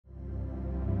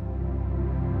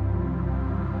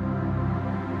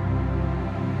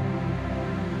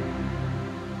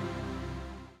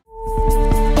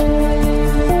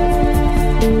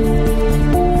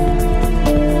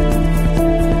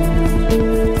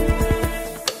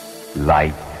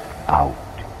Light out,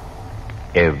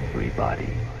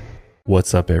 everybody.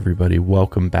 What's up, everybody?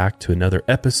 Welcome back to another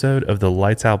episode of the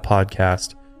Lights Out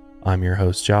podcast. I'm your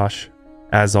host, Josh.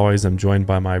 As always, I'm joined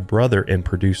by my brother and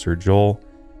producer, Joel.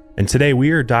 And today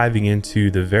we are diving into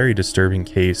the very disturbing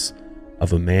case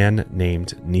of a man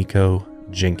named Nikko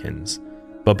Jenkins.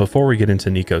 But before we get into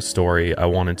Nikko's story, I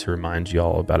wanted to remind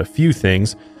y'all about a few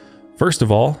things. First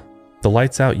of all, the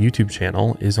Lights Out YouTube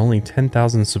channel is only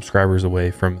 10,000 subscribers away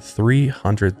from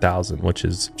 300,000, which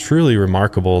is truly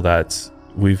remarkable that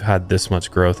we've had this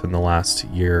much growth in the last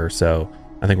year or so.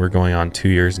 I think we're going on 2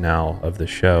 years now of the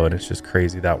show, and it's just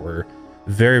crazy that we're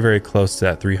very, very close to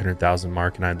that 300,000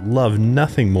 mark. And I'd love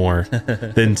nothing more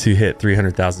than to hit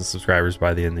 300,000 subscribers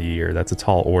by the end of the year. That's a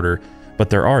tall order.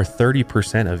 But there are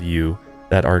 30% of you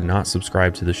that are not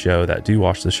subscribed to the show that do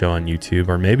watch the show on YouTube,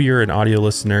 or maybe you're an audio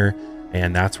listener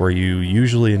and that's where you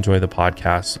usually enjoy the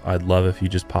podcast. I'd love if you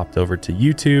just popped over to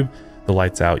YouTube, the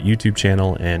Lights Out YouTube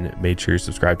channel, and made sure you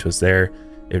subscribe to us there.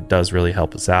 It does really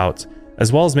help us out,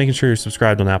 as well as making sure you're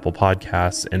subscribed on Apple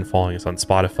Podcasts and following us on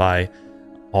Spotify.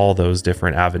 All those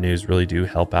different avenues really do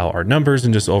help out our numbers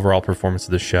and just overall performance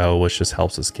of the show, which just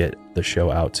helps us get the show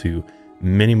out to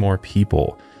many more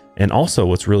people. And also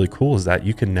what's really cool is that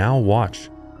you can now watch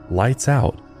Lights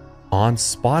Out on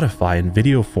Spotify in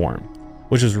video form,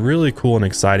 which is really cool and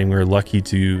exciting. We were lucky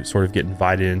to sort of get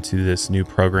invited into this new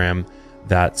program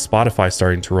that Spotify's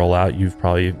starting to roll out. You've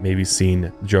probably maybe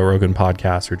seen Joe Rogan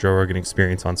podcast or Joe Rogan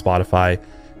Experience on Spotify,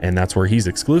 and that's where he's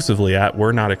exclusively at.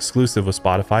 We're not exclusive with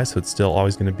Spotify, so it's still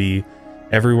always going to be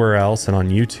everywhere else and on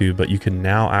YouTube, but you can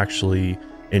now actually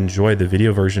enjoy the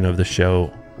video version of the show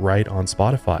right on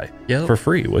Spotify for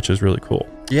free, which is really cool.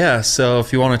 Yeah, so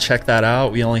if you want to check that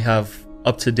out, we only have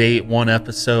up to date one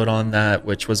episode on that,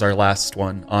 which was our last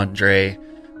one, Andre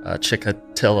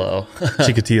Chikatilo.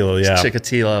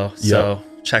 Chikatilo. So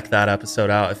check that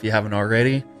episode out if you haven't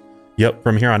already. Yep.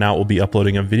 From here on out, we'll be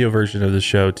uploading a video version of the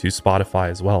show to Spotify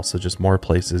as well. So just more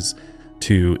places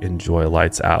to enjoy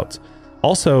Lights Out.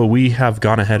 Also, we have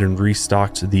gone ahead and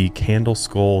restocked the Candle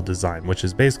Skull design, which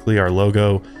is basically our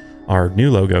logo, our new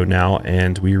logo now.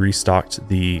 And we restocked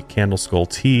the Candle Skull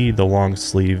tee, the long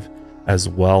sleeve, as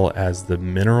well as the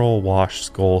mineral wash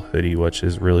skull hoodie, which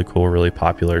is really cool, really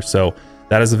popular. So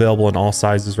that is available in all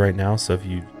sizes right now. So if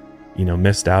you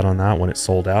missed out on that when it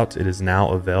sold out, it is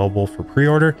now available for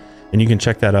pre-order, and you can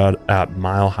check that out at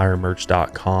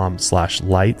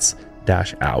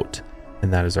milehighermerch.com/lights-out.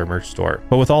 And that is our merch store.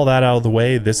 But with all that out of the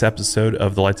way, this episode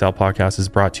of the Lights Out podcast is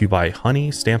brought to you by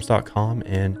Honey, Stamps.com,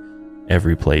 and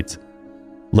Every Plate.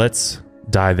 Let's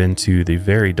dive into the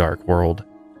very dark world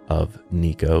of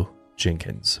Nikko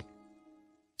Jenkins.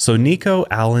 So Nikko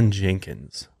Allen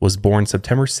Jenkins was born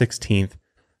September 16th,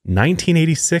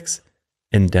 1986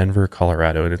 in Denver,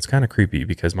 Colorado. And it's kind of creepy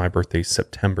because my birthday is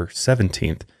September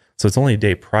 17th. So it's only a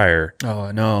day prior. Oh,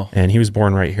 I know. And he was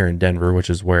born right here in Denver, which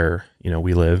is where,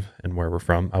 we live and where we're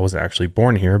from. I wasn't actually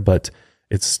born here, but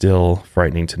it's still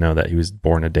frightening to know that he was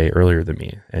born a day earlier than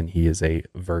me. And he is a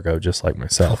Virgo just like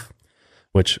myself,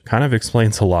 which kind of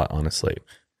explains a lot, honestly.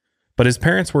 But his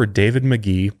parents were David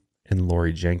McGee and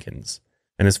Lori Jenkins.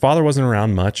 And his father wasn't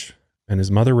around much, and his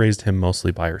mother raised him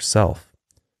mostly by herself.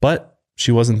 But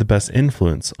she wasn't the best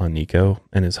influence on Nikko,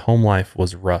 and his home life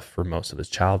was rough for most of his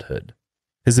childhood.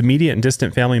 His immediate and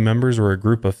distant family members were a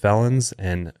group of felons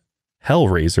and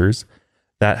hellraisers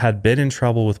that had been in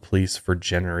trouble with police for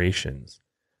generations.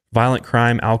 Violent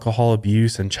crime, alcohol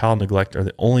abuse, and child neglect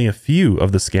are only a few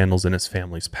of the scandals in his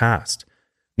family's past.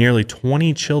 Nearly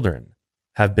 20 children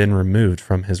have been removed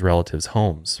from his relatives'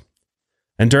 homes.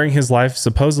 And during his life,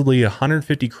 supposedly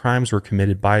 150 crimes were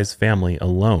committed by his family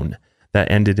alone that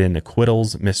ended in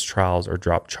acquittals, mistrials, or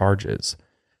dropped charges.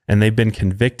 And they've been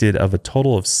convicted of a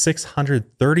total of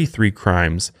 633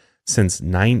 crimes since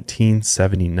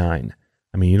 1979.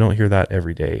 I mean, you don't hear that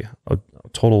every day. A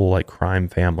total crime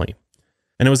family.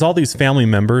 And it was all these family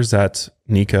members that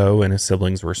Nikko and his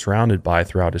siblings were surrounded by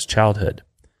throughout his childhood.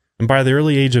 And by the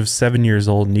early age of 7 years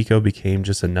old, Nikko became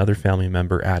just another family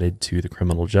member added to the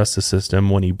criminal justice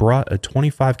system when he brought a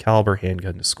 .25 caliber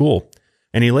handgun to school.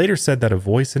 And he later said that a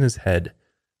voice in his head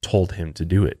told him to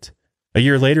do it. A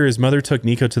year later, his mother took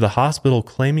Nikko to the hospital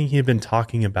claiming he had been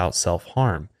talking about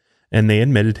self-harm. And they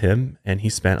admitted him, and he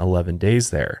spent 11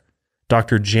 days there.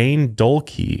 Dr. Jane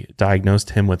Dolke diagnosed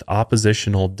him with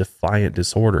oppositional defiant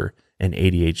disorder and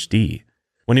ADHD.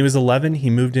 When he was 11,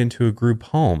 he moved into a group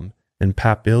home in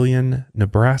Papillion,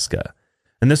 Nebraska.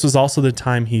 And this was also the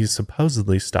time he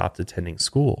supposedly stopped attending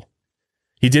school.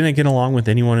 He didn't get along with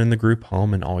anyone in the group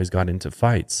home and always got into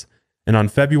fights. And on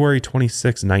February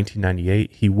 26,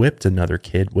 1998, he whipped another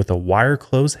kid with a wire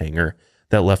clothes hanger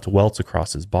that left welts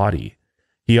across his body.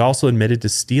 He also admitted to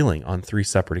stealing on 3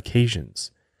 separate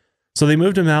occasions. So they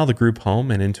moved him out of the group home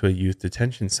and into a youth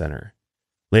detention center.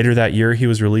 Later that year, he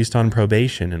was released on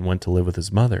probation and went to live with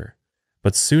his mother.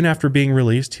 But soon after being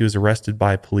released, he was arrested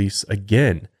by police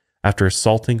again after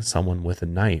assaulting someone with a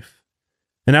knife.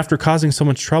 And after causing so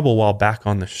much trouble while back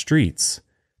on the streets,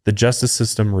 the justice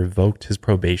system revoked his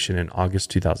probation in August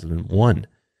 2001,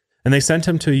 and they sent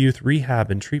him to a youth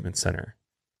rehab and treatment center.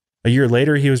 A year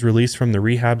later, he was released from the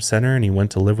rehab center and he went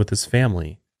to live with his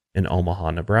family in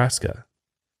Omaha, Nebraska.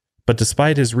 But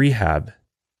despite his rehab,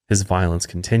 his violence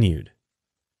continued.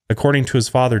 According to his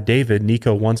father, David,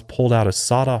 Nikko once pulled out a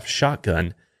sawed-off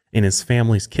shotgun in his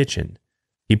family's kitchen.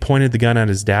 He pointed the gun at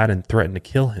his dad and threatened to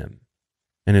kill him.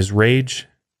 And his rage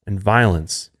and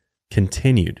violence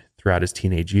continued throughout his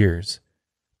teenage years.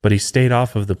 But he stayed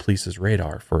off of the police's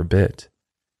radar for a bit.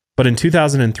 But in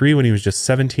 2003, when he was just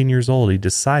 17 years old, he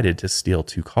decided to steal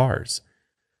 2 cars.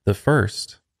 The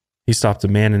first, he stopped a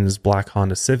man in his black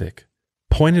Honda Civic,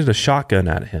 pointed a shotgun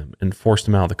at him and forced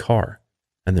him out of the car,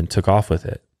 and then took off with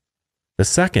it. The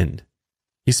second,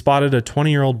 he spotted a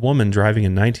 20-year-old woman driving a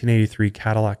 1983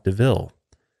 Cadillac DeVille,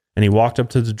 and he walked up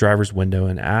to the driver's window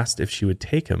and asked if she would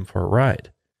take him for a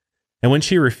ride. And when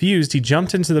she refused, he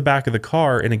jumped into the back of the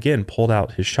car and again pulled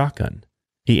out his shotgun.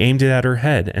 He aimed it at her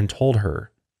head and told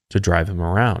her to drive him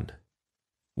around.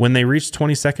 When they reached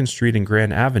 22nd Street and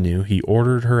Grand Avenue, he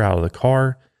ordered her out of the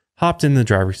car, hopped in the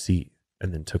driver's seat,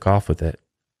 and then took off with it.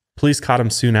 Police caught him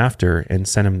soon after and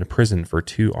sent him to prison for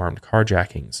 2 armed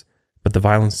carjackings, but the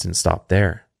violence didn't stop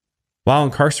there. While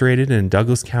incarcerated in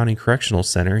Douglas County Correctional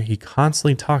Center, he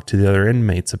constantly talked to the other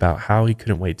inmates about how he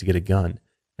couldn't wait to get a gun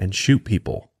and shoot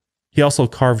people. He also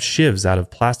carved shivs out of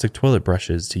plastic toilet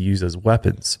brushes to use as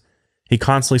weapons. He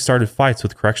constantly started fights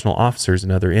with correctional officers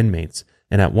and other inmates,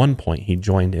 and at one point he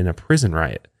joined in a prison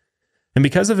riot. And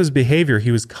because of his behavior,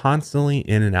 he was constantly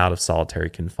in and out of solitary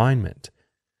confinement.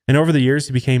 And over the years,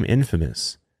 he became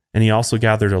infamous, and he also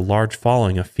gathered a large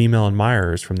following of female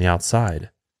admirers from the outside.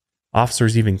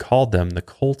 Officers even called them the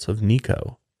Cult of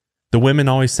Nikko. The women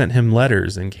always sent him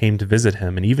letters and came to visit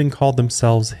him and even called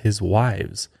themselves his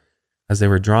wives, as they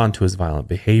were drawn to his violent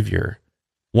behavior.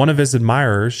 One of his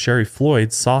admirers, Sherry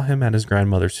Floyd, saw him at his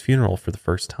grandmother's funeral for the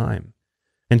first time.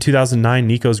 In 2009,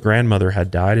 Nikko's grandmother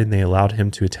had died and they allowed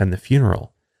him to attend the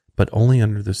funeral, but only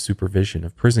under the supervision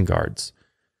of prison guards.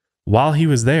 While he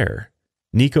was there,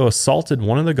 Nikko assaulted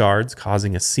one of the guards,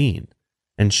 causing a scene,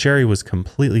 and Sherry was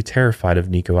completely terrified of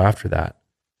Nikko after that.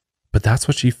 But that's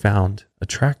what she found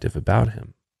attractive about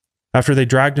him. After they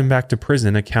dragged him back to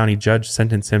prison, a county judge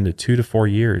sentenced him to 2 to 4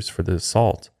 years for the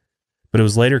assault, but it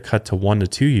was later cut to 1 to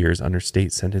 2 years under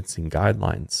state sentencing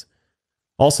guidelines.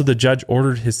 Also, the judge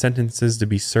ordered his sentences to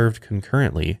be served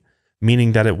concurrently,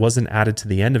 meaning that it wasn't added to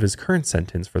the end of his current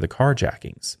sentence for the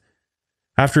carjackings.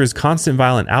 After his constant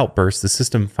violent outbursts, the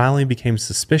system finally became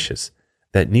suspicious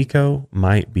that Nikko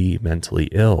might be mentally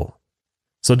ill.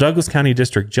 So Douglas County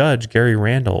District Judge Gary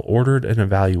Randall ordered an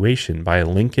evaluation by a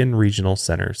Lincoln Regional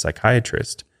Center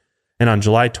psychiatrist. And on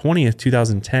July 20th,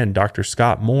 2010, Dr.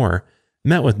 Scott Moore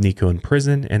met with Nikko in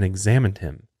prison and examined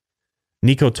him.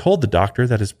 Nikko told the doctor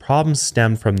that his problems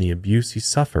stemmed from the abuse he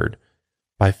suffered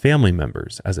by family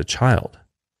members as a child.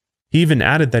 He even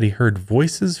added that he heard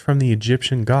voices from the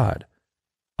Egyptian god,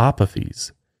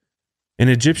 Apophis. In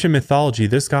Egyptian mythology,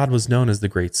 this god was known as the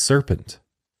Great Serpent,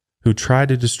 who tried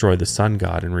to destroy the sun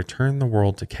god and return the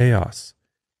world to chaos.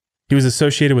 He was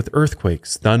associated with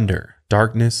earthquakes, thunder,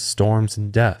 darkness, storms,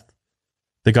 and death.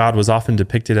 The god was often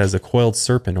depicted as a coiled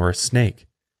serpent or a snake,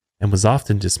 and was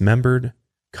often dismembered,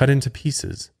 cut into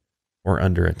pieces, or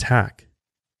under attack.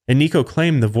 And Nikko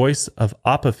claimed the voice of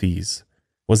Apophis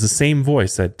was the same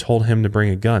voice that told him to bring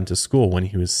a gun to school when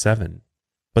he was 7.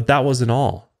 But that wasn't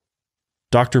all.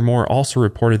 Dr. Moore also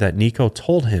reported that Nikko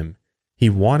told him he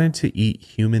wanted to eat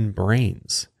human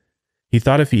brains. He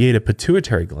thought if he ate a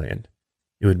pituitary gland,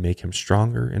 it would make him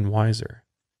stronger and wiser.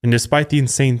 And despite the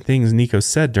insane things Nikko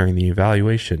said during the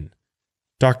evaluation,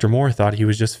 Dr. Moore thought he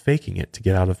was just faking it to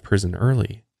get out of prison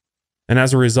early. And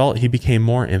as a result, he became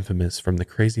more infamous from the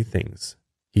crazy things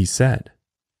he said.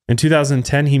 In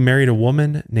 2010, he married a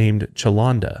woman named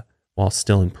Chalanda while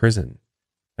still in prison,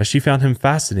 as she found him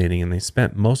fascinating and they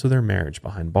spent most of their marriage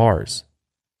behind bars.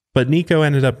 But Nikko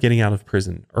ended up getting out of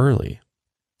prison early,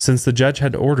 since the judge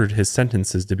had ordered his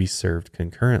sentences to be served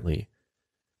concurrently.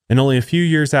 And only a few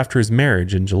years after his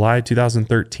marriage, in July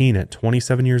 2013, at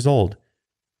 27 years old,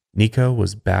 Nikko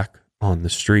was back on the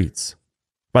streets.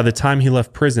 By the time he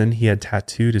left prison, he had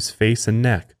tattooed his face and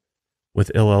neck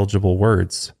with illegible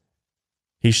words.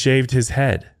 He shaved his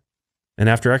head and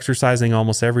after exercising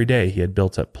almost every day, he had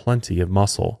built up plenty of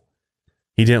muscle.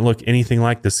 He didn't look anything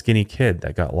like the skinny kid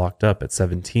that got locked up at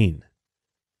 17.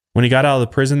 When he got out of the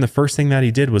prison, the first thing that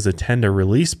he did was attend a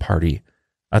release party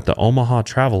at the Omaha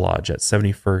Travelodge at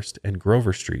 71st and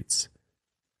Grover Streets.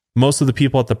 Most of the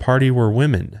people at the party were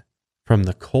women from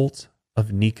the cult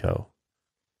of Nikko.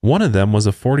 One of them was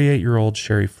a 48-year-old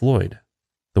Sherry Floyd,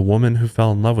 the woman who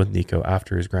fell in love with Nikko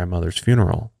after his grandmother's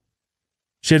funeral.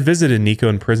 She had visited Nikko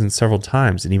in prison several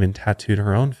times and even tattooed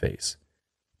her own face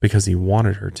because he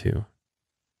wanted her to.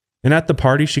 And at the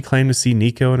party, she claimed to see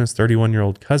Nikko and his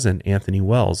 31-year-old cousin, Anthony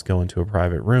Wells, go into a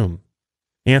private room.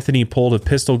 Anthony pulled a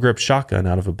pistol-grip shotgun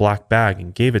out of a black bag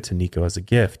and gave it to Nikko as a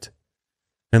gift.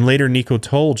 And later, Nikko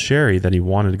told Sherry that he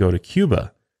wanted to go to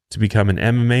Cuba to become an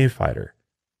MMA fighter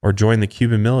or join the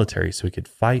Cuban military so he could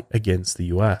fight against the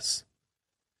U.S.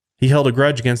 He held a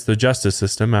grudge against the justice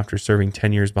system after serving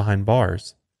 10 years behind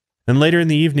bars. And later in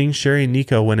the evening, Sherry and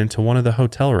Nikko went into one of the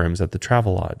hotel rooms at the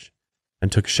Travelodge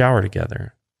and took a shower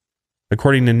together.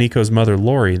 According to Nikko's mother,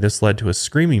 Lori, this led to a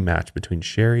screaming match between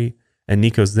Sherry and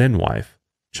Nikko's then-wife,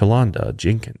 Nikko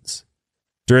Jenkins.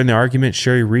 During the argument,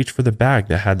 Sherry reached for the bag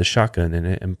that had the shotgun in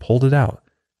it and pulled it out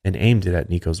and aimed it at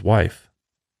Nikko's wife.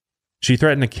 She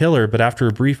threatened to kill her, but after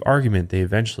a brief argument, they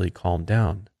eventually calmed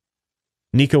down.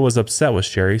 Nikko was upset with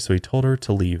Sherry, so he told her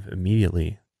to leave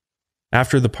immediately.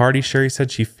 After the party, Sherry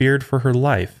said she feared for her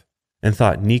life and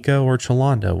thought Nikko or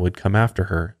Nikko would come after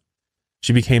her.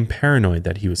 She became paranoid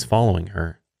that he was following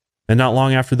her. And not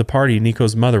long after the party,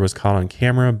 Nikko's mother was caught on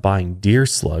camera buying deer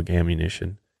slug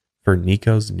ammunition for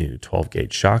Nikko's new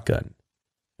 12-gauge shotgun.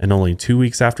 And only 2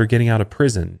 weeks after getting out of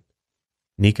prison,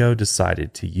 Nikko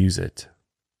decided to use it.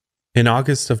 In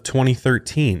August of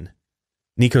 2013,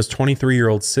 Nikko's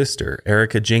 23-year-old sister,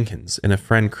 Nikko Jenkins, and a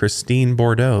friend, Christine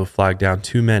Bordeaux, flagged down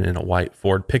 2 men in a white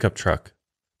Ford pickup truck.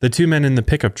 The 2 men in the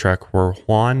pickup truck were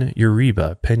Juan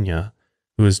Uribe Peña,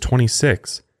 who is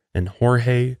 26, and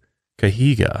Jorge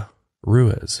Cajiga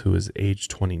Ruiz, who is age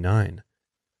 29.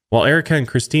 While Erica and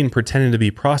Christine pretended to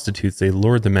be prostitutes, they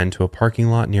lured the men to a parking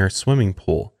lot near a swimming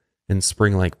pool in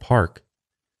Spring Lake Park.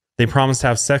 They promised to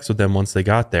have sex with them once they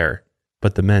got there,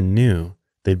 but the men knew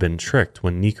they'd been tricked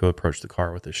when Nikko approached the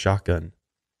car with his shotgun.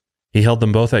 He held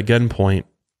them both at gunpoint,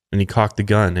 and he cocked the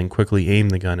gun and quickly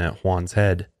aimed the gun at Juan's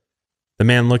head. The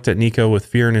man looked at Nikko with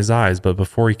fear in his eyes, but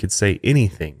before he could say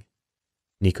anything,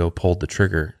 Nikko pulled the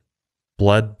trigger.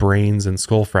 Blood, brains, and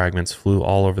skull fragments flew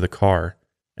all over the car,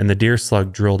 and the deer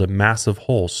slug drilled a massive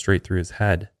hole straight through his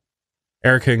head.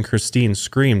 Erica and Christine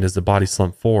screamed as the body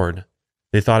slumped forward.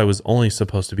 They thought it was only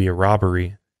supposed to be a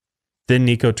robbery. Then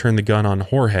Nikko turned the gun on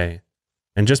Jorge,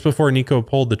 and just before Nikko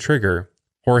pulled the trigger,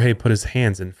 Jorge put his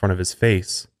hands in front of his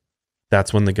face.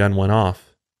 That's when the gun went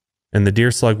off, and the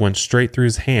deer slug went straight through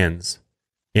his hands,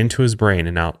 into his brain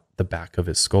and out the back of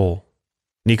his skull.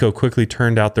 Nikko quickly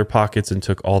turned out their pockets and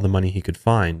took all the money he could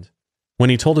find.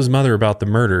 When he told his mother about the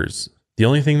murders, the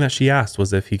only thing that she asked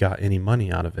was if he got any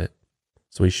money out of it,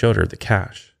 so he showed her the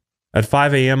cash. At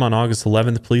 5 a.m. on August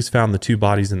 11th, police found the 2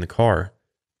 bodies in the car.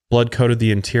 Blood coated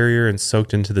the interior and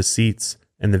soaked into the seats,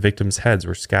 and the victims' heads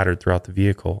were scattered throughout the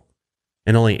vehicle.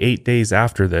 And only 8 days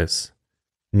after this,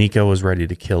 Nikko was ready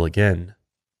to kill again.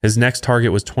 His next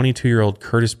target was 22-year-old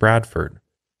Curtis Bradford,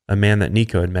 a man that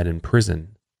Nikko had met in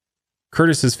prison.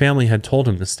 Curtis's family had told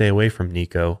him to stay away from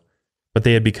Nikko, but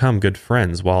they had become good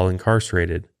friends while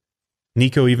incarcerated.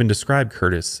 Nikko even described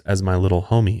Curtis as my little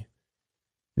homie.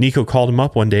 Nikko called him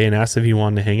up one day and asked if he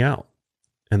wanted to hang out,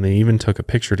 and they even took a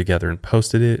picture together and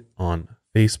posted it on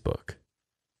Facebook.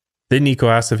 Then Nikko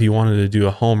asked if he wanted to do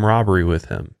a home robbery with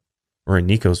him, or in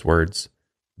Nikko's words,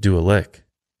 do a lick.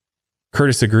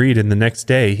 Curtis agreed, and the next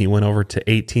day he went over to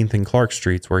 18th and Clark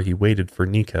Streets where he waited for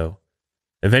Nikko.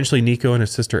 Eventually, Nikko and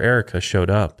his sister Erica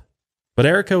showed up. But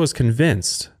Erica was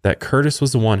convinced that Curtis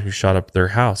was the one who shot up their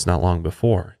house not long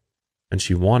before, and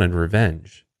she wanted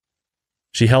revenge.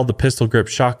 She held the pistol-grip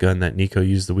shotgun that Nikko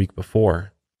used the week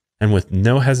before, and with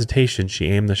no hesitation, she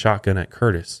aimed the shotgun at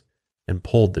Curtis and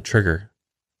pulled the trigger.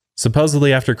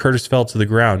 Supposedly, after Curtis fell to the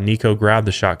ground, Nikko grabbed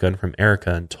the shotgun from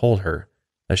Erica and told her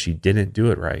that she didn't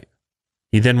do it right.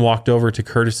 He then walked over to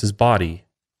Curtis's body,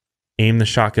 aimed the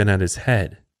shotgun at his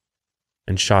head,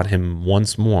 and shot him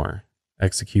once more,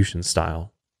 execution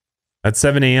style. At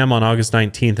 7 a.m. on August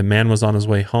 19th, a man was on his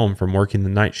way home from working the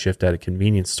night shift at a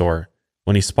convenience store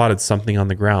when he spotted something on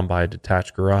the ground by a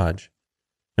detached garage.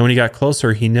 And when he got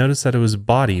closer, he noticed that it was a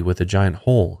body with a giant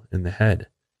hole in the head.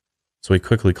 So he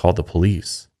quickly called the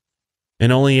police.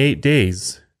 In only 8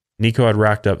 days, Nikko had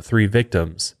racked up 3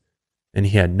 victims, and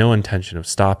he had no intention of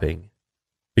stopping,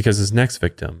 because his next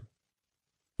victim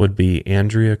would be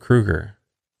Andrea Kruger.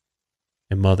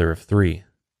 a mother of 3.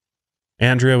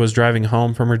 Andrea was driving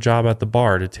home from her job at the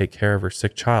bar to take care of her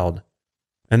sick child.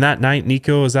 And that night,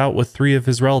 Nikko was out with 3 of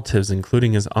his relatives,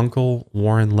 including his uncle,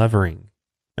 Warren Levering.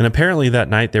 And apparently that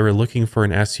night they were looking for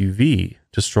an SUV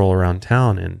to stroll around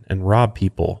town and rob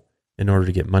people in order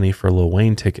to get money for Lil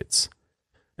Wayne tickets.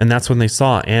 And that's when they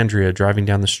saw Andrea driving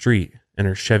down the street in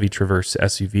her Chevy Traverse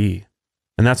SUV.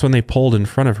 And that's when they pulled in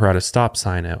front of her at a stop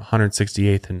sign at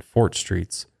 168th and Fort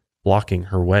Streets, blocking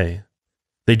her way.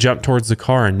 They jumped towards the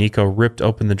car and Nikko ripped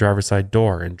open the driver's side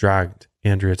door and dragged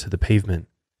Andrea to the pavement.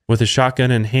 With a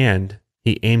shotgun in hand,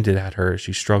 he aimed it at her as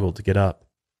she struggled to get up.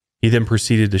 He then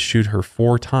proceeded to shoot her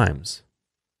 4 times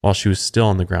while she was still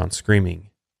on the ground screaming.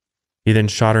 He then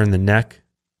shot her in the neck,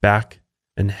 back,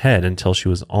 and head until she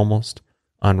was almost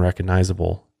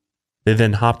unrecognizable. They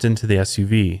then hopped into the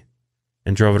SUV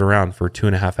and drove it around for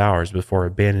 2.5 hours before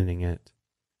abandoning it.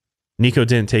 Nikko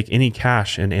didn't take any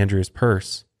cash in Andrea's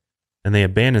purse, and they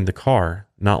abandoned the car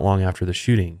not long after the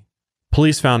shooting.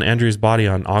 Police found Andrea's body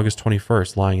on August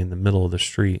 21st lying in the middle of the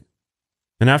street.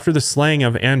 And after the slaying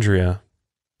of Andrea,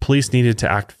 police needed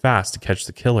to act fast to catch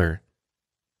the killer,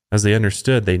 as they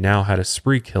understood they now had a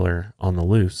spree killer on the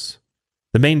loose.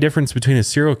 The main difference between a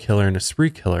serial killer and a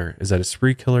spree killer is that a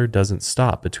spree killer doesn't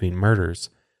stop between murders.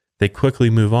 They quickly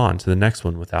move on to the next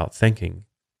one without thinking.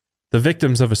 The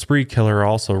victims of a spree killer are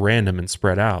also random and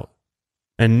spread out,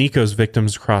 and Nikko's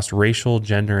victims crossed racial,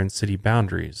 gender, and city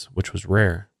boundaries, which was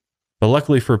rare. But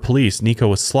luckily for police, Nikko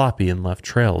was sloppy and left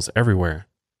trails everywhere.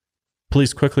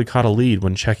 Police quickly caught a lead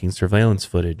when checking surveillance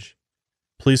footage.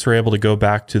 Police were able to go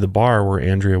back to the bar where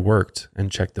Andrea worked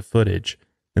and check the footage,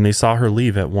 and they saw her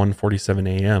leave at 1:47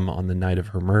 a.m. on the night of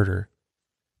her murder.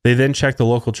 They then checked the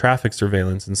local traffic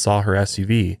surveillance and saw her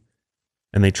SUV,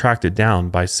 and they tracked it down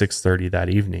by 6:30 that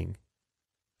evening.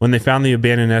 When they found the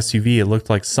abandoned SUV, it looked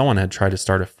like someone had tried to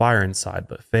start a fire inside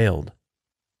but failed.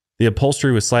 The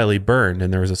upholstery was slightly burned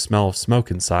and there was a smell of smoke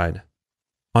inside.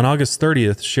 On August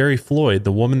 30th, Sherry Floyd,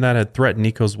 the woman that had threatened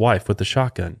Nikko's wife with the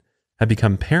shotgun, had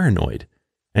become paranoid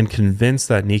and convinced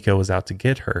that Nikko was out to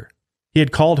get her. He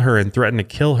had called her and threatened to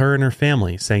kill her and her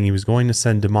family, saying he was going to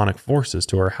send demonic forces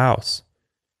to her house.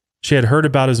 She had heard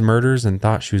about his murders and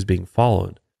thought she was being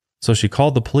followed, so she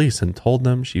called the police and told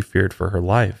them she feared for her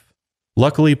life.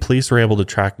 Luckily, police were able to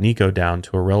track Nikko down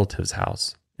to a relative's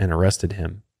house and arrested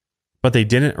him. But they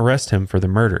didn't arrest him for the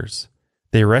murders.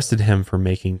 They arrested him for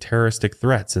making terroristic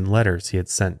threats in letters he had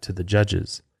sent to the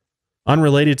judges.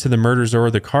 Unrelated to the murders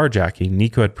or the carjacking,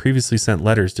 Nikko had previously sent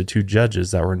letters to 2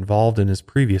 judges that were involved in his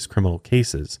previous criminal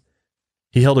cases.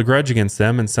 He held a grudge against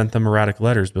them and sent them erratic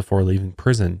letters before leaving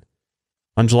prison.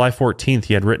 On July 14th,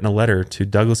 he had written a letter to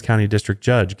Douglas County District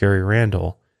Judge Gary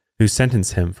Randall, who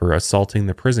sentenced him for assaulting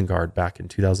the prison guard back in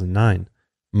 2009.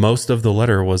 Most of the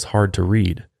letter was hard to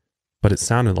read, but it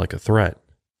sounded like a threat.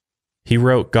 He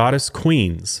wrote, "Goddess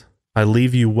Queens, I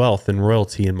leave you wealth and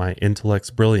royalty in my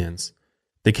intellect's brilliance.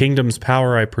 The kingdom's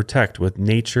power I protect with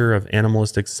nature of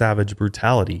animalistic savage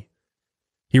brutality."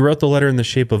 He wrote the letter in the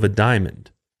shape of a diamond,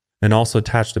 and also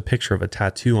attached a picture of a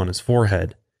tattoo on his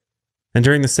forehead. And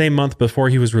during the same month before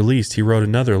he was released, he wrote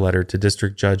another letter to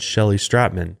District Judge Shelley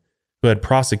Stratman, who had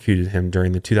prosecuted him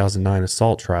during the 2009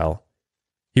 assault trial.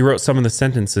 He wrote some of the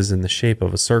sentences in the shape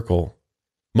of a circle.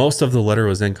 Most of the letter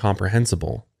was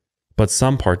incomprehensible, but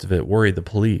some parts of it worried the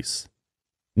police.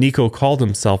 Nikko called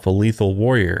himself a lethal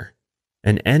warrior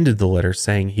and ended the letter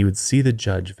saying he would see the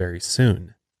judge very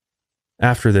soon.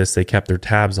 After this, they kept their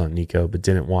tabs on Nikko but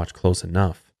didn't watch close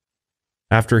enough.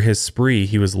 After his spree,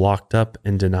 he was locked up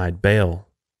and denied bail.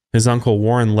 His uncle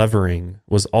Warren Levering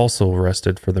was also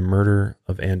arrested for the murder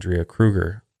of Andrea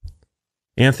Kruger.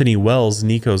 Anthony Wells,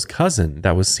 Nikko's cousin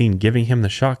that was seen giving him the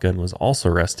shotgun, was also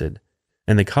arrested,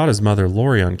 and they caught his mother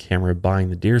Lori on camera buying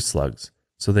the deer slugs,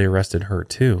 so they arrested her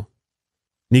too.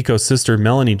 Nikko's sister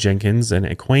Melanie Jenkins and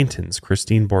acquaintance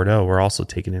Christine Bordeaux were also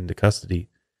taken into custody.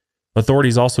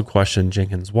 Authorities also questioned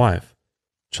Jenkins' wife,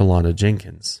 Chalonda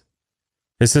Jenkins.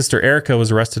 His sister Erica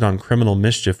was arrested on criminal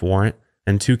mischief warrant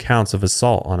and 2 counts of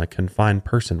assault on a confined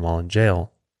person while in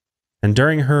jail. And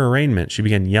during her arraignment, she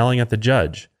began yelling at the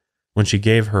judge when she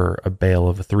gave her a bail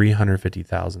of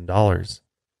 $350,000.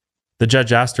 The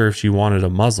judge asked her if she wanted a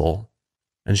muzzle,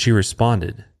 and she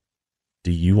responded,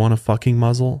 "Do you want a fucking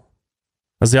muzzle?"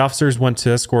 As the officers went to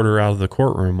escort her out of the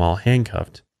courtroom while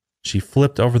handcuffed, she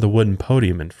flipped over the wooden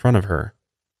podium in front of her,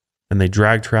 and they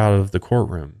dragged her out of the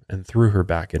courtroom and threw her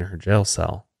back in her jail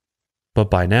cell. But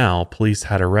by now, police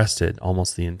had arrested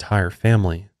almost the entire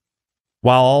family.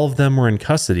 While all of them were in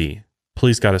custody,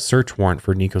 police got a search warrant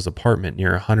for Nikko's apartment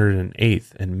near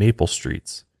 108th and Maple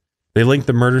Streets. They linked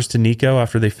the murders to Nikko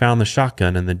after they found the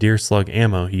shotgun and the deer slug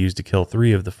ammo he used to kill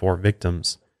 3 of the 4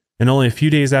 victims. And only a few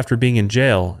days after being in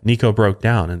jail, Nikko broke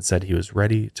down and said he was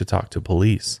ready to talk to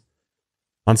police.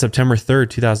 On September 3rd,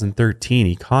 2013,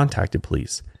 he contacted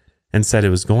police and said it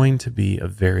was going to be a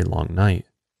very long night,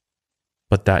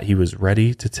 but that he was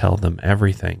ready to tell them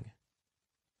everything.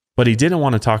 But he didn't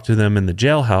want to talk to them in the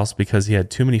jailhouse because he had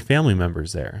too many family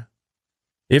members there.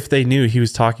 If they knew he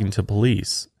was talking to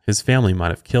police, his family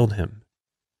might have killed him.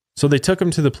 So they took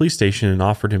him to the police station and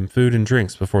offered him food and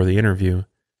drinks before the interview.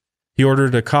 He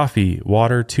ordered a coffee,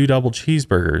 water, 2 double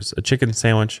cheeseburgers, a chicken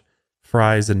sandwich,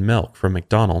 fries, and milk from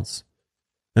McDonald's.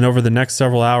 And over the next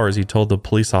several hours, he told the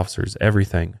police officers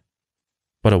everything.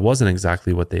 But it wasn't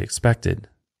exactly what they expected.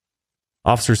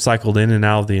 Officers cycled in and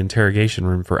out of the interrogation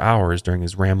room for hours during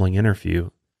his rambling interview.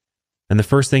 And the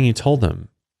first thing he told them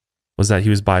was that he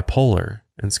was bipolar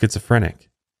and schizophrenic,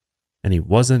 and he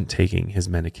wasn't taking his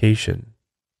medication.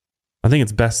 I think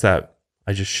it's best that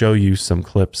I just show you some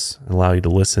clips and allow you to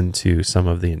listen to some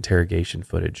of the interrogation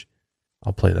footage.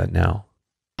 I'll play that now.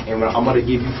 And I'm going to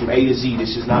give you from A to Z.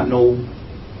 This is not no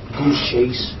goose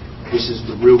chase. This is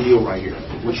the real deal right here.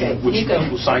 What you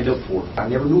people signed up for. I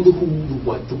never knew the who, the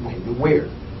what, the when, the where.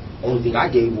 Only thing I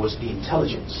gave was the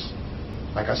intelligence.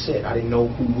 Like I said, I didn't know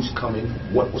who was coming,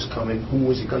 what was coming, who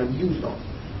was it going to be used on.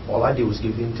 All I did was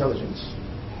give the intelligence.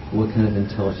 What kind of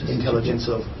intelligence? Intelligence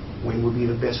of when would be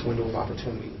the best window of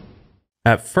opportunity.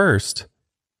 At first,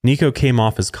 Nikko came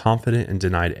off as confident and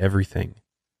denied everything.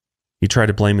 He tried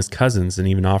to blame his cousins and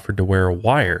even offered to wear a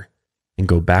wire and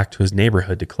go back to his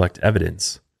neighborhood to collect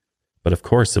evidence. But of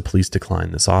course, the police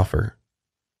declined this offer.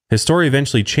 His story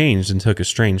eventually changed and took a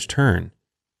strange turn,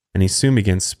 and he soon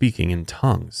began speaking in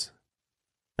tongues.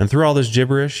 And through all this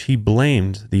gibberish, he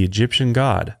blamed the Egyptian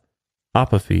god,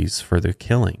 Apophis, for the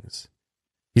killings.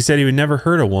 He said he would never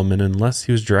hurt a woman unless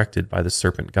he was directed by the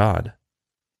Serpent god,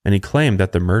 and he claimed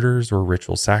that the murders were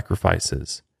ritual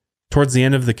sacrifices. Towards the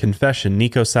end of the confession,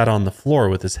 Nikko sat on the floor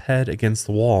with his head against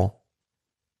the wall.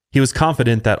 He was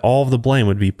confident that all of the blame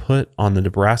would be put on the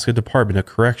Nebraska Department of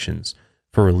Corrections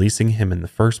for releasing him in the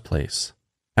first place.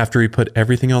 After he put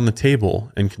everything on the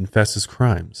table and confessed his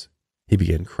crimes, he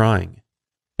began crying.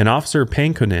 And Officer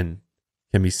Pankonen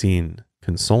can be seen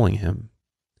consoling him.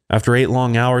 After 8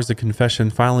 long hours, the confession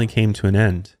finally came to an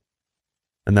end.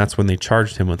 And that's when they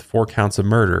charged him with 4 counts of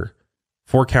murder,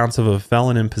 4 counts of a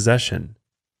felon in possession,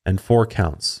 and 4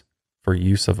 counts for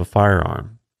use of a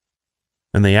firearm.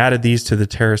 And they added these to the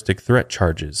terroristic threat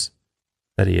charges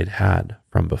that he had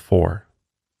from before.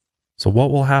 So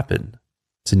what will happen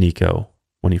to Nikko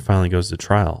when he finally goes to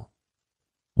trial?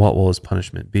 What will his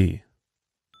punishment be?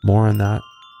 More on that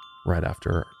right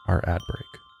after our ad break.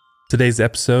 Today's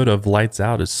episode of Lights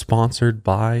Out is sponsored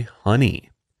by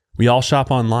Honey. We all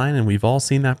shop online and we've all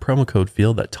seen that promo code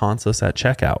field that taunts us at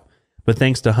checkout. But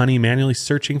thanks to Honey, manually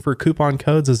searching for coupon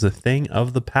codes is a thing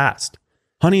of the past.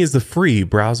 Honey is the free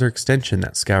browser extension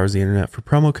that scours the internet for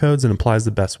promo codes and applies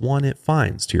the best one it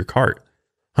finds to your cart.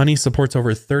 Honey supports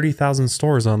over 30,000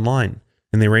 stores online,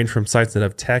 and they range from sites that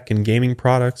have tech and gaming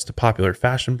products to popular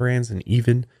fashion brands and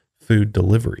even food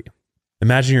delivery.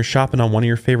 Imagine you're shopping on one of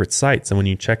your favorite sites, and when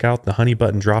you check out, the Honey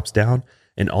button drops down,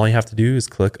 and all you have to do is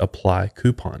click Apply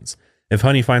Coupons. If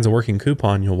Honey finds a working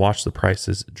coupon, you'll watch the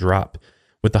prices drop.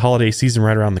 With the holiday season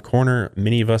right around the corner,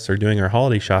 many of us are doing our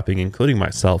holiday shopping, including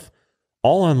myself,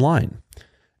 all online.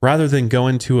 Rather than go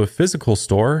into a physical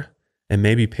store and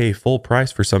maybe pay full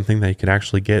price for something that you can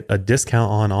actually get a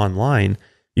discount on online,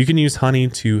 you can use Honey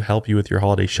to help you with your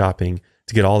holiday shopping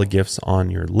to get all the gifts on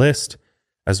your list,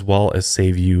 as well as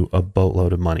save you a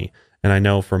boatload of money. And I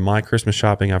know for my Christmas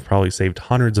shopping, I've probably saved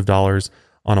hundreds of dollars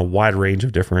on a wide range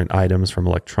of different items, from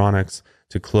electronics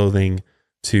to clothing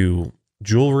to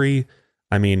jewelry.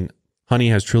 I mean, Honey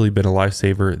has truly been a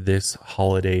lifesaver this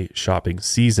holiday shopping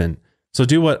season. So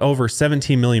do what over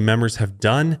 17 million members have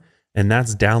done, and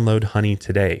that's download Honey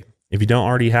today. If you don't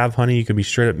already have Honey, you could be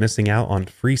straight up missing out on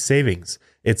free savings.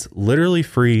 It's literally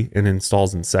free and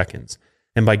installs in seconds.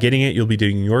 And by getting it, you'll be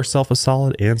doing yourself a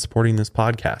solid and supporting this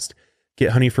podcast.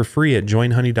 Get Honey for free at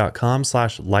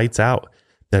joinhoney.com/lightsout.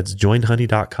 That's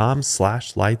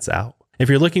joinhoney.com/lightsout. If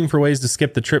you're looking for ways to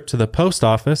skip the trip to the post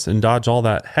office and dodge all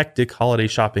that hectic holiday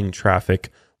shopping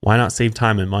traffic, why not save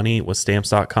time and money with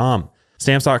Stamps.com?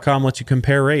 Stamps.com lets you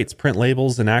compare rates, print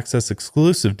labels, and access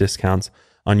exclusive discounts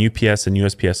on UPS and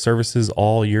USPS services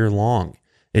all year long.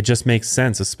 It just makes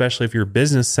sense, especially if your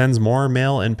business sends more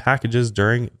mail and packages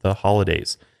during the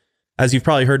holidays. As you've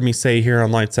probably heard me say here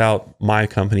on Lights Out, my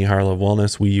company, Higher Love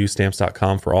Wellness, we use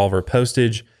Stamps.com for all of our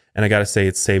postage. And I got to say,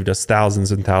 it's saved us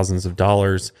thousands and thousands of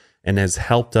dollars and has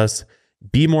helped us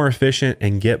be more efficient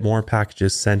and get more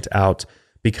packages sent out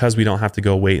because we don't have to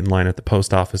go wait in line at the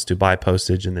post office to buy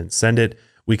postage and then send it.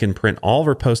 We can print all of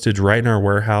our postage right in our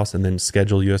warehouse and then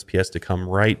schedule USPS to come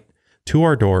right to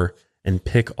our door and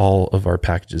pick all of our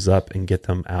packages up and get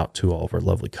them out to all of our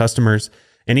lovely customers.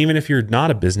 And even if you're not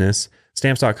a business,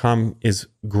 Stamps.com is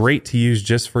great to use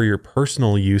just for your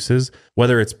personal uses,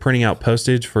 whether it's printing out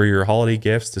postage for your holiday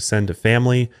gifts to send to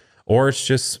family, or it's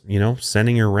just,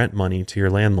 sending your rent money to your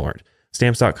landlord.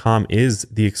 Stamps.com is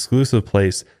the exclusive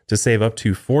place to save up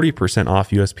to 40% off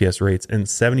USPS rates and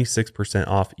 76%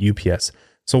 off UPS.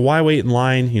 So why wait in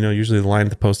line? Usually the line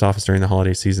at the post office during the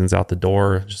holiday season is out the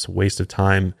door, just a waste of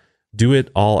time. Do it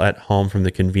all at home from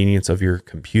the convenience of your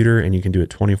computer, and you can do it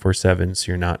 24/7 so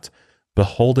you're not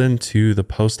beholden to the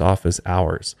post office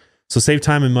hours. So save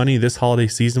time and money this holiday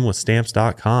season with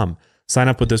Stamps.com. Sign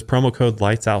up with this promo code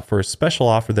LIGHTSOUT for a special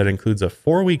offer that includes a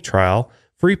 4-week trial,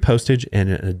 free postage, and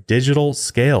a digital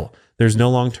scale. There's no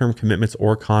long-term commitments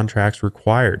or contracts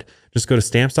required. Just go to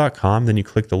Stamps.com, then you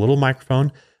click the little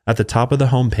microphone at the top of the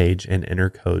homepage and enter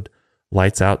code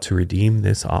LIGHTSOUT to redeem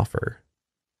this offer.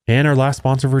 And our last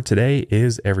sponsor for today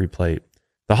is EveryPlate.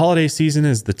 The holiday season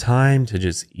is the time to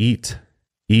just eat,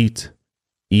 and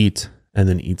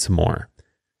then eat some more.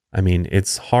 I mean,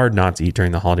 it's hard not to eat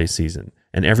during the holiday season,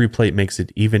 and EveryPlate makes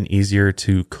it even easier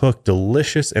to cook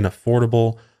delicious and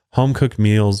affordable home-cooked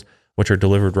meals, which are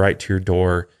delivered right to your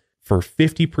door for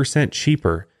 50%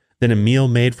 cheaper than a meal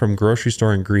made from grocery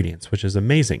store ingredients, which is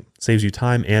amazing. Saves you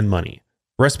time and money.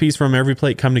 Recipes from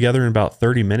EveryPlate come together in about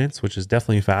 30 minutes, which is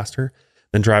definitely faster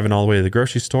than driving all the way to the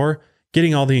grocery store,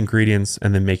 getting all the ingredients,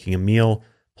 and then making a meal.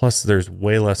 Plus, there's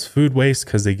way less food waste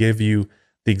because they give you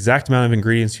the exact amount of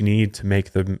ingredients you need to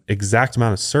make the exact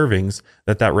amount of servings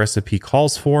that recipe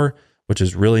calls for, which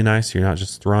is really nice. You're not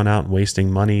just throwing out and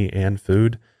wasting money and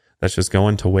food that's just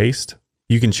going to waste.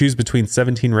 You can choose between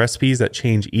 17 recipes that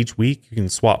change each week. You can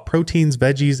swap proteins,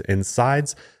 veggies, and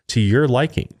sides to your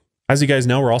liking. As you guys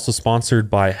know, we're also sponsored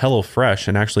by HelloFresh,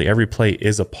 and actually EveryPlate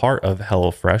is a part of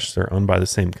HelloFresh. They're owned by the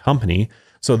same company.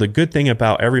 So the good thing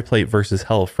about EveryPlate versus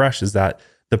HelloFresh is that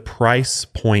the price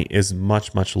point is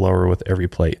much, much lower with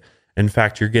EveryPlate. In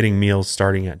fact, you're getting meals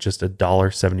starting at just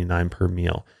 $1.79 per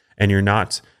meal, and you're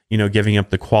not, giving up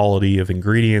the quality of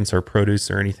ingredients or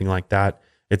produce or anything like that.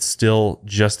 It's still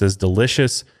just as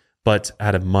delicious, but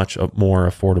at a much more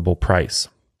affordable price.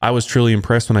 I was truly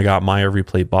impressed when I got my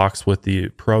EveryPlate box with the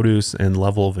produce and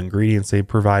level of ingredients they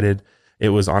provided. It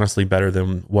was honestly better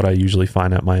than what I usually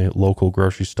find at my local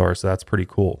grocery store, so that's pretty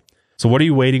cool. So what are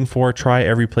you waiting for? Try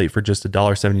EveryPlate for just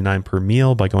 $1.79 per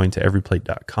meal by going to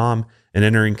everyplate.com and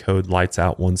entering code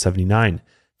LIGHTSOUT179.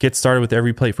 Get started with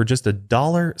EveryPlate for just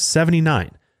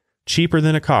 $1.79, cheaper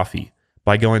than a coffee,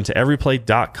 by going to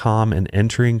everyplate.com and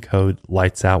entering code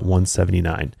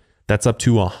LIGHTSOUT179. That's up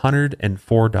to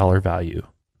 $104 value.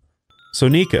 So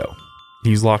Nikko,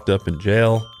 he's locked up in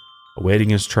jail, awaiting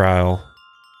his trial.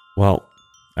 Well,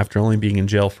 after only being in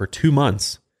jail for 2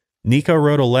 months, Nikko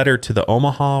wrote a letter to the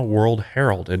Omaha World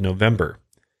Herald in November.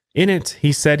 In it,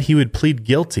 he said he would plead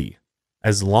guilty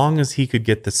as long as he could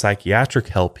get the psychiatric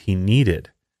help he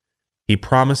needed. He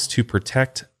promised to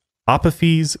protect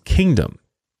Apophis' kingdom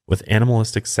with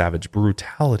animalistic savage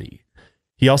brutality.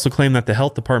 He also claimed that the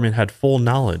health department had full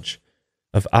knowledge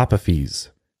of Apophis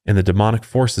and the demonic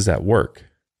forces at work,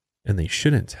 and they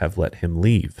shouldn't have let him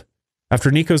leave.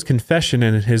 After Nikko's confession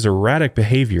and his erratic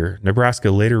behavior,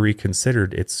 Nebraska later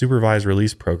reconsidered its supervised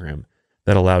release program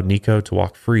that allowed Nikko to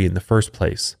walk free in the first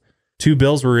place. 2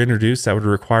 bills were introduced that would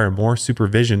require more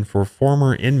supervision for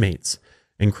former inmates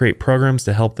and create programs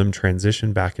to help them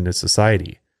transition back into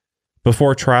society.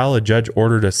 Before trial, a judge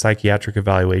ordered a psychiatric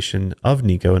evaluation of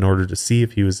Nikko in order to see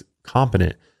if he was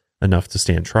competent enough to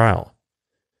stand trial.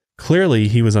 Clearly,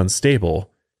 he was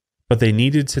unstable, but they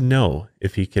needed to know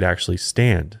if he could actually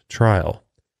stand trial.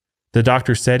 The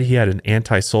doctor said he had an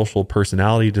antisocial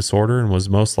personality disorder and was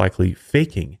most likely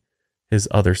faking his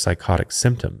other psychotic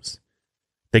symptoms.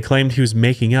 They claimed he was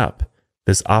making up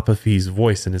this Apophis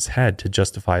voice in his head to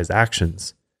justify his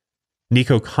actions.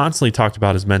 Nikko constantly talked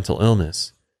about his mental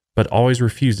illness, but always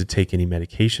refused to take any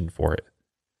medication for it.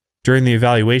 During the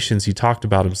evaluations, he talked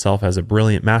about himself as a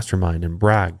brilliant mastermind and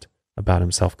bragged about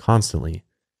himself constantly.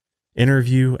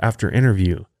 Interview after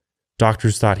interview,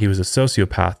 doctors thought he was a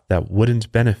sociopath that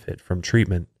wouldn't benefit from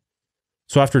treatment.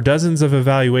 So after dozens of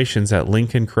evaluations at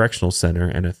Lincoln Correctional Center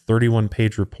and a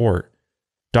 31-page report,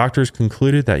 doctors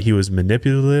concluded that he was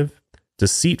manipulative,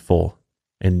 deceitful,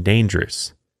 and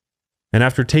dangerous. And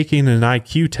after taking an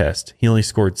IQ test, he only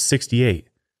scored 68,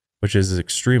 which is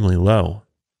extremely low.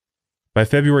 By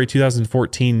February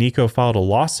 2014, Nikko filed a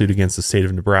lawsuit against the state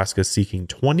of Nebraska seeking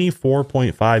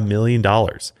 $24.5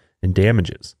 million in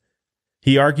damages.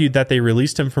 He argued that they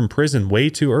released him from prison way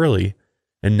too early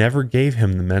and never gave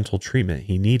him the mental treatment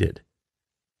he needed.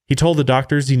 He told the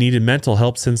doctors he needed mental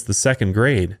help since the 2nd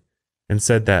grade and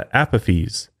said that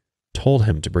Apophis told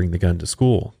him to bring the gun to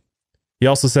school. He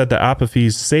also said that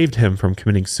Apophis saved him from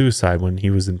committing suicide when he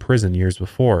was in prison years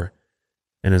before,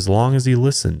 and as long as he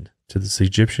listened to this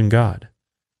Egyptian god,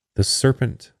 the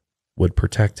Serpent would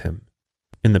protect him.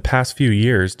 In the past few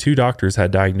years, 2 doctors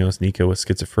had diagnosed Nikko with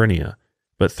schizophrenia,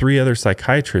 but 3 other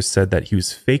psychiatrists said that he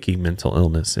was faking mental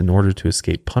illness in order to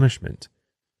escape punishment.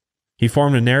 He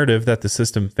formed a narrative that the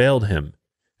system failed him,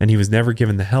 and he was never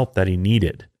given the help that he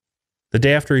needed. The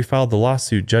day after he filed the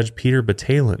lawsuit, Judge Peter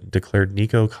Batalin declared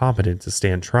Nikko competent to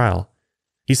stand trial.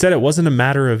 He said it wasn't a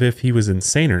matter of if he was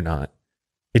insane or not.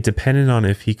 It depended on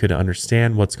if he could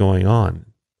understand what's going on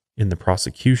in the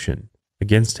prosecution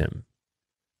against him.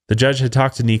 The judge had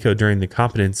talked to Nikko during the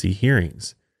competency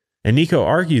hearings, and Nikko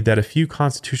argued that a few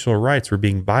constitutional rights were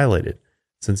being violated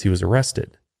since he was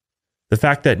arrested. The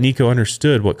fact that Nikko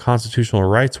understood what constitutional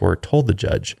rights were told the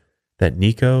judge that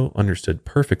Nikko understood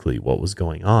perfectly what was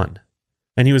going on.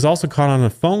 And he was also caught on a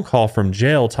phone call from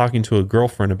jail talking to a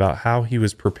girlfriend about how he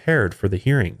was prepared for the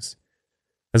hearings.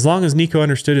 As long as Nikko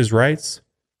understood his rights,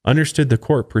 understood the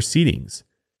court proceedings,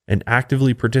 and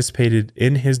actively participated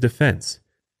in his defense,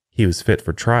 he was fit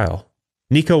for trial.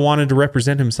 Nikko wanted to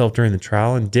represent himself during the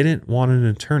trial and didn't want an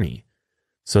attorney,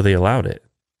 so they allowed it,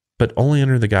 but only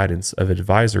under the guidance of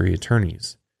advisory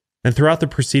attorneys. And throughout the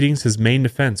proceedings, his main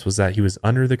defense was that he was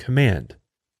under the command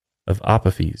of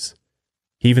Apophis.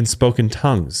 He even spoke in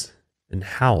tongues and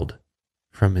howled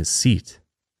from his seat.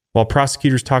 While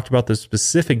prosecutors talked about the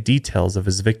specific details of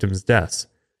his victims' deaths,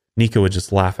 Nikko would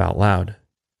just laugh out loud.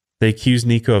 They accused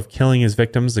Nikko of killing his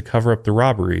victims to cover up the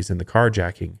robberies and the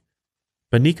carjacking,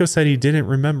 but Nikko said he didn't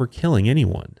remember killing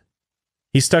anyone.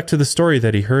 He stuck to the story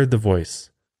that he heard the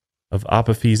voice of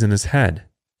Apophis in his head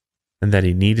and that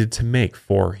he needed to make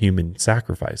 4 human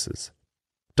sacrifices.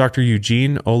 Dr.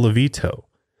 Eugene Olivito,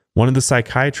 one of the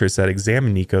psychiatrists that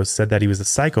examined Nikko, said that he was a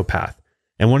psychopath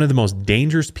and one of the most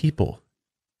dangerous people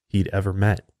he'd ever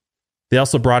met. They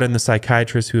also brought in the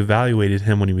psychiatrist who evaluated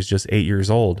him when he was just 8 years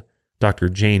old, Dr.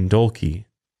 Jane Dolke.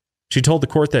 She told the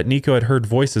court that Nikko had heard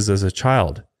voices as a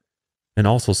child and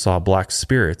also saw black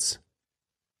spirits.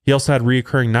 He also had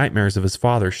recurring nightmares of his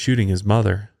father shooting his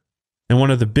mother. And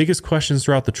one of the biggest questions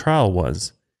throughout the trial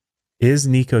was, is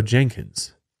Nikko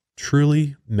Jenkins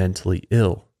truly mentally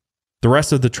ill? The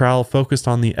rest of the trial focused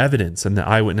on the evidence and the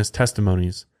eyewitness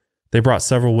testimonies. They brought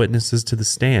several witnesses to the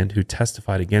stand who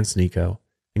testified against Nikko,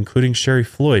 including Sherry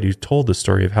Floyd, who told the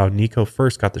story of how Nikko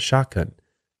first got the shotgun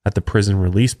at the prison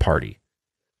release party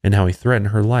and how he threatened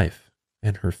her life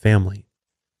and her family.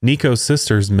 Nikko's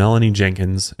sisters, Melanie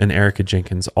Jenkins and Erica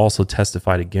Jenkins, also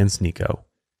testified against Nikko.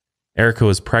 Erica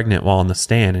was pregnant while on the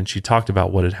stand, and she talked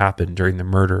about what had happened during the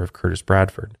murder of Curtis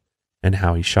Bradford and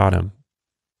how he shot him.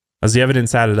 As the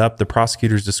evidence added up, the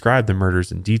prosecutors described the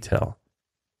murders in detail,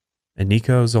 and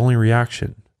Nikko's only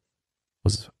reaction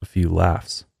was a few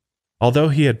laughs. Although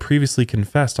he had previously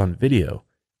confessed on video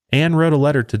and wrote a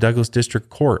letter to Douglas District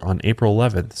Court on April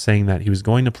 11th saying that he was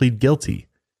going to plead guilty,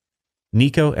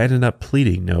 Nikko ended up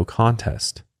pleading no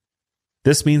contest.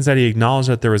 This means that he acknowledged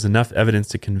that there was enough evidence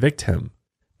to convict him,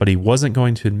 but he wasn't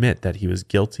going to admit that he was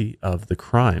guilty of the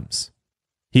crimes.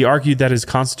 He argued that his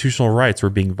constitutional rights were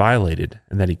being violated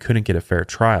and that he couldn't get a fair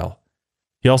trial.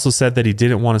 He also said that he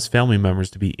didn't want his family members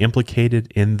to be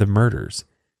implicated in the murders,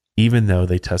 even though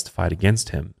they testified against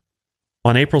him.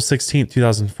 On April 16,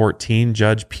 2014,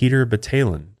 Judge Peter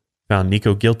Batalin found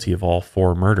Nikko guilty of all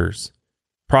 4 murders.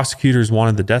 Prosecutors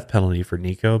wanted the death penalty for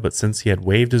Nikko, but since he had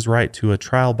waived his right to a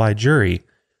trial by jury,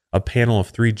 a panel of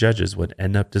 3 judges would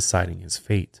end up deciding his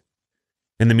fate.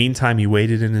 In the meantime, he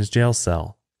waited in his jail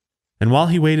cell. And while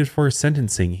he waited for his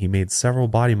sentencing, he made several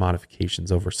body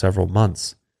modifications over several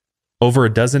months. Over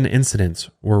a dozen incidents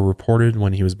were reported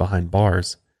when he was behind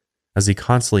bars, as he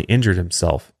constantly injured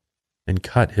himself and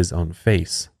cut his own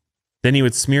face. Then he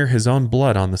would smear his own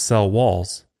blood on the cell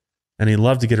walls, and he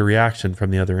loved to get a reaction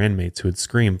from the other inmates who would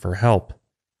scream for help.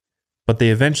 But they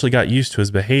eventually got used to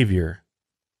his behavior,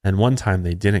 and one time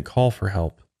they didn't call for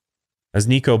help. As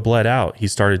Nikko bled out, he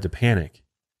started to panic.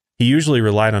 He usually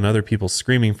relied on other people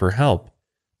screaming for help,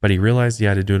 but he realized he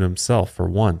had to do it himself for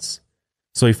once.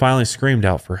 So he finally screamed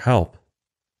out for help.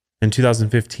 In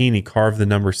 2015, he carved the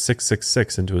number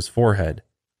 666 into his forehead,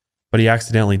 but he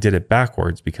accidentally did it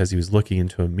backwards because he was looking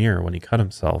into a mirror when he cut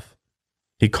himself.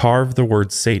 He carved the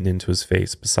word Satan into his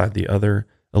face beside the other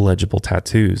illegible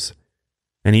tattoos.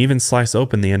 and he even sliced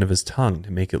open the end of his tongue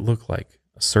to make it look like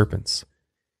a serpent's.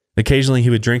 Occasionally, he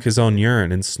would drink his own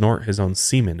urine and snort his own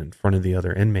semen in front of the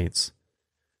other inmates.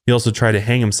 He also tried to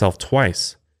hang himself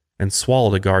twice and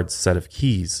swallowed a guard's set of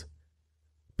keys.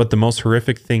 But the most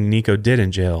horrific thing Nikko did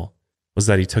in jail was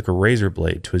that he took a razor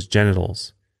blade to his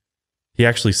genitals. He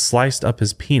actually sliced up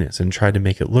his penis and tried to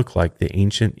make it look like the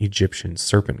ancient Egyptian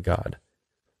serpent god,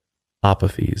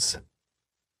 Apophis,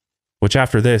 which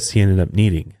after this he ended up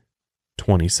needing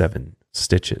 27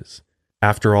 stitches.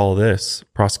 After all this,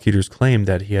 prosecutors claimed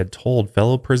that he had told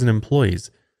fellow prison employees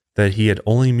that he had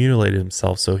only mutilated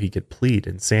himself so he could plead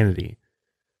insanity.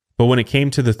 But when it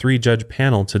came to the 3-judge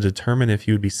panel to determine if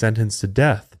he would be sentenced to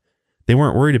death, they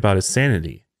weren't worried about his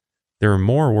sanity. They were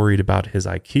more worried about his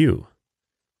IQ.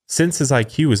 Since his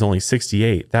IQ was only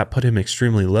 68, that put him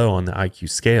extremely low on the IQ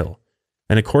scale.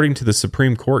 And according to the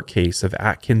Supreme Court case of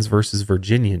Atkins versus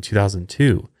Virginia in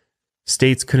 2002,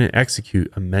 states couldn't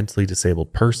execute a mentally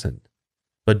disabled person.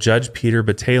 But Judge Peter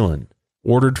Batalon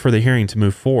ordered for the hearing to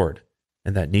move forward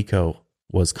and that Nikko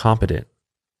was competent.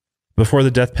 Before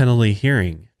the death penalty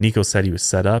hearing, Nikko said he was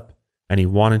set up and he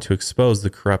wanted to expose the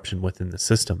corruption within the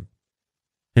system.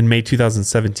 In May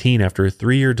 2017, after a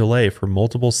 3-year delay for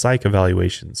multiple psych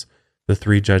evaluations, the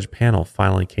 3-judge panel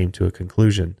finally came to a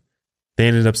conclusion. They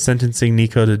ended up sentencing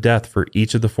Nikko to death for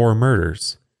each of the 4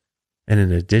 murders and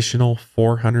an additional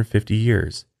 450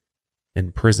 years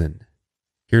in prison.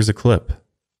 Here's a clip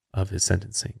of his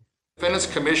sentencing. Defendant's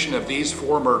commission of these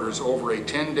 4 murders over a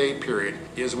 10-day period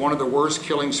is one of the worst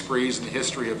killing sprees in the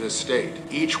history of this state.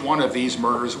 Each one of these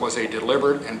murders was a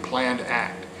deliberate and planned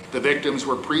act. The victims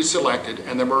were pre-selected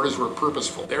and the murders were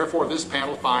purposeful. Therefore, this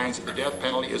panel finds that the death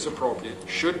penalty is appropriate,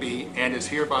 should be, and is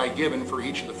hereby given for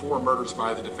each of the 4 murders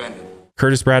by the defendant.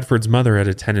 Curtis Bradford's mother had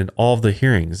attended all of the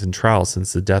hearings and trials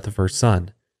since the death of her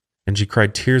son, and she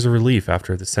cried tears of relief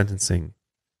after the sentencing.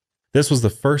 This was the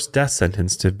first death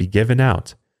sentence to be given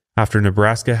out after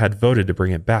Nebraska had voted to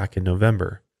bring it back in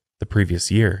November the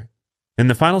previous year. In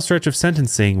the final stretch of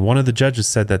sentencing, one of the judges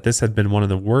said that this had been one of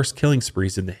the worst killing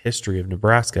sprees in the history of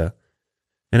Nebraska.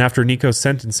 And after Nikko's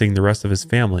sentencing, the rest of his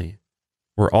family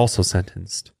were also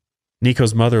sentenced.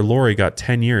 Nikko's mother, Lori, got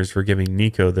 10 years for giving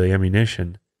Nikko the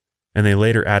ammunition, and they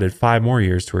later added 5 more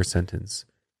years to her sentence.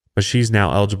 But she's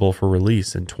now eligible for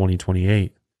release in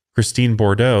 2028. Christine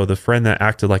Bordeaux, the friend that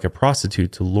acted like a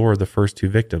prostitute to lure the first 2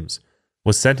 victims,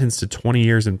 was sentenced to 20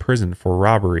 years in prison for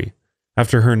robbery.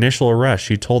 After her initial arrest,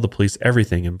 she told the police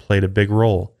everything and played a big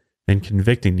role in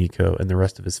convicting Nikko and the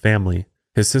rest of his family.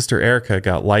 His sister Erica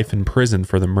got life in prison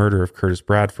for the murder of Curtis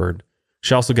Bradford.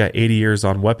 She also got 80 years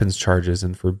on weapons charges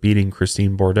and for beating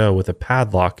Christine Bordeaux with a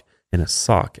padlock in a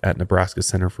sock at Nebraska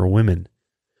Center for Women.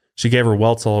 She gave her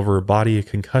welts all over her body, a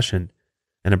concussion,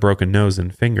 and a broken nose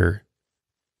and finger.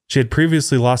 She had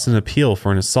previously lost an appeal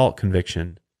for an assault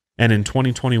conviction, and in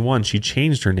 2021 she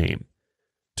changed her name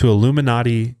to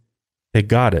Illuminati a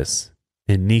goddess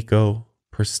in Nikko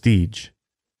Prestige.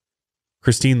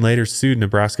 Christine later sued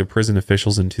Nebraska prison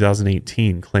officials in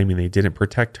 2018, claiming they didn't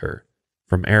protect her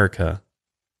from Erica.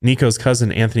 Nikko's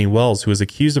cousin Anthony Wells, who was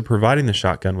accused of providing the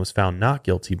shotgun, was found not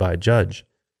guilty by a judge.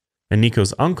 And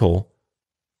Nikko's uncle,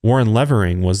 Warren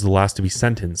Levering, was the last to be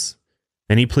sentenced,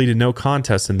 and he pleaded no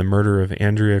contest in the murder of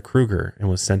Andrea Kruger and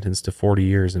was sentenced to 40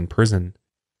 years in prison.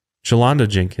 Shalonda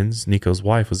Jenkins, Nikko's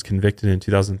wife, was convicted in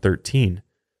 2013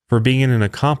 for being an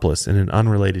accomplice in an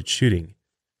unrelated shooting,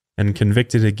 and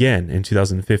convicted again in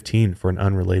 2015 for an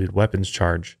unrelated weapons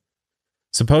charge.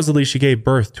 Supposedly, she gave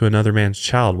birth to another man's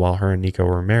child while her and Nikko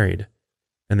were married,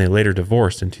 and they later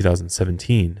divorced in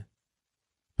 2017.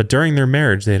 But during their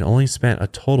marriage, they had only spent a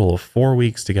total of 4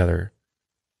 weeks together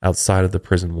outside of the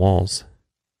prison walls.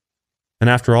 And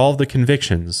after all of the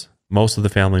convictions, most of the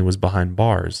family was behind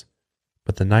bars,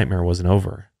 but the nightmare wasn't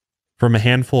over. From a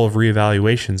handful of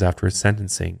reevaluations after his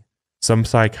sentencing, some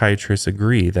psychiatrists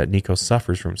agree that Nikko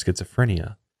suffers from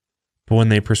schizophrenia, but when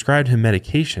they prescribed him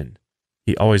medication,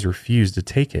 he always refused to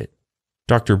take it.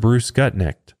 Dr. Bruce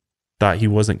Gutnecht thought he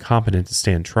wasn't competent to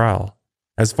stand trial.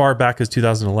 As far back as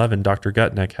 2011, Dr.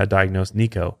 Gutnecht had diagnosed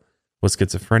Nikko with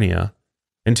schizophrenia.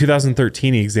 In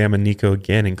 2013, he examined Nikko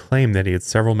again and claimed that he had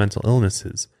several mental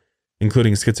illnesses,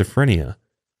 including schizophrenia,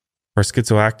 or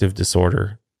schizoactive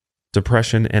disorder,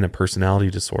 depression, and a personality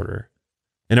disorder.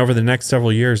 And over the next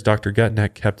several years, Dr.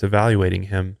 Gutnecht kept evaluating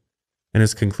him, and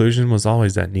his conclusion was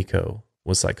always that Nikko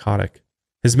was psychotic.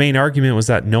 His main argument was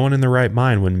that no one in their right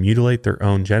mind would mutilate their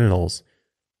own genitals,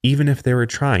 even if they were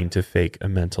trying to fake a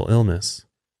mental illness.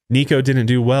 Nikko didn't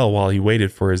do well while he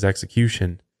waited for his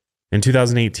execution. In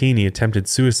 2018, he attempted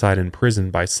suicide in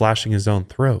prison by slashing his own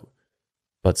throat,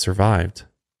 but survived.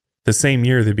 The same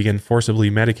year, they began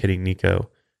forcibly medicating Nikko,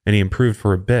 and he improved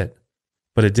for a bit,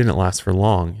 but it didn't last for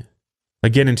long.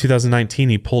 Again, in 2019,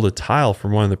 he pulled a tile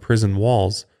from one of the prison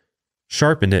walls,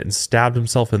 sharpened it, and stabbed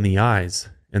himself in the eyes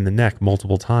and the neck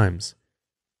multiple times.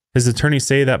 His attorneys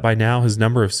say that by now his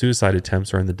number of suicide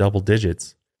attempts are in the double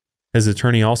digits. His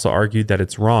attorney also argued that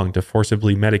it's wrong to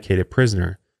forcibly medicate a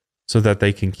prisoner so that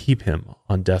they can keep him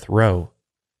on death row.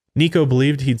 Nikko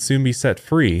believed he'd soon be set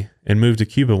free and moved to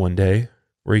Cuba one day,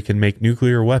 where he can make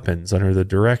nuclear weapons under the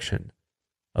direction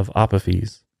of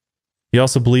Apophis. He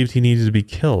also believed he needed to be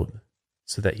killed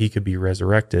so that he could be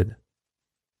resurrected.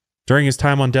 During his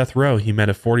time on death row, he met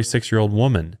a 46-year-old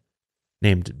woman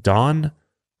named Dawn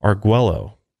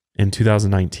Arguello in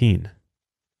 2019.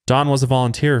 Dawn was a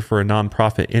volunteer for a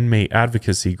nonprofit inmate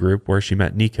advocacy group where she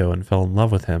met Nikko and fell in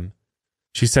love with him.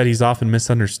 She said he's often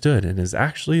misunderstood and is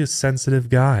actually a sensitive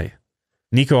guy.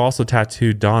 Nikko also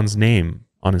tattooed Dawn's name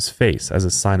on his face as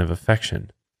a sign of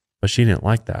affection, but she didn't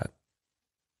like that.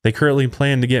 They currently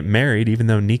plan to get married even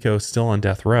though Nikko is still on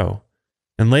death row.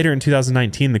 And later in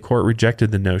 2019, the court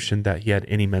rejected the notion that he had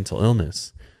any mental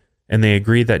illness, and they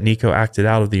agreed that Nikko acted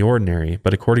out of the ordinary,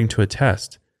 but according to a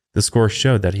test, the score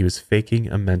showed that he was faking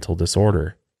a mental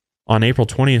disorder. On April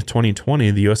 20th, 2020,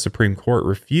 the U.S. Supreme Court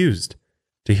refused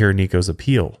to hear Nikko's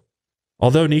appeal.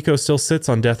 Although Nikko still sits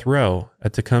on death row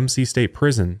at Tecumseh State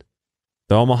Prison,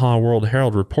 the Omaha World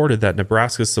Herald reported that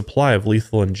Nebraska's supply of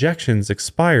lethal injections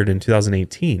expired in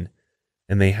 2018,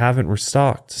 and they haven't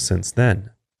restocked since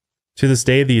then. To this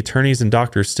day, the attorneys and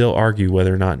doctors still argue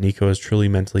whether or not Nikko is truly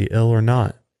mentally ill or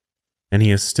not, and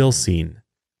he is still seen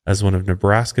as one of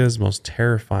Nebraska's most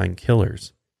terrifying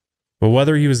killers. But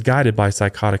whether he was guided by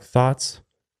psychotic thoughts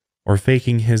or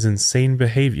faking his insane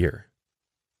behavior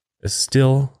is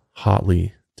still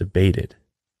hotly debated.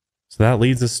 So that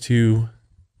leads us to,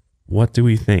 what do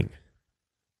we think?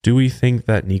 Do we think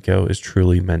that Nikko is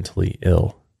truly mentally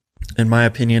ill? In my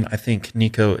opinion, I think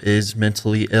Nikko is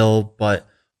mentally ill, but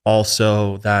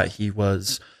also that he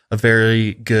was a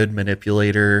very good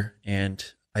manipulator, and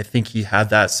I think he had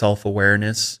that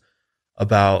self-awareness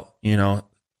about,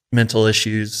 mental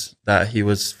issues that he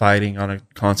was fighting on a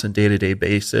constant day-to-day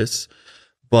basis.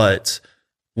 But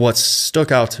what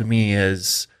stuck out to me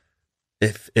is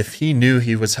if he knew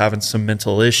he was having some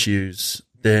mental issues,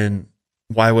 then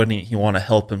why wouldn't he want to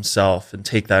help himself and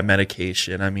take that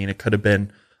medication? I mean, it could have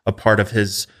been a part of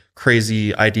his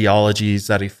crazy ideologies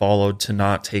that he followed to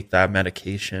not take that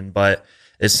medication, but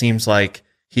it seems like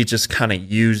he just kind of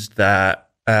used that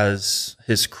as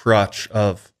his crutch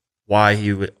of why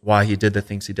he did the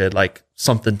things he did, like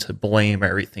something to blame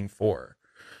everything for.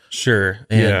 Sure.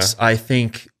 And yeah. I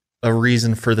think a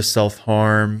reason for the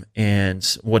self-harm and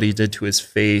what he did to his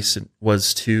face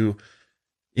was to,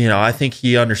 I think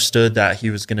he understood that he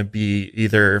was going to be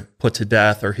either put to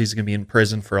death or he's going to be in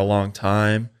prison for a long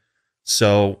time.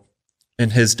 So in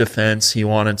his defense, he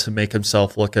wanted to make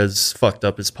himself look as fucked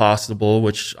up as possible,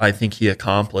 which I think he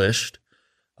accomplished.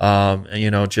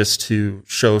 Just to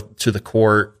show to the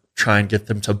court, try and get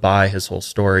them to buy his whole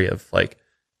story of like,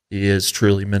 he is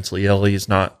truly mentally ill. He's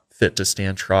not fit to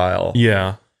stand trial.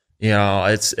 Yeah.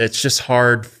 It's just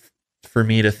hard for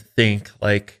me to think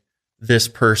like this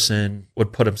person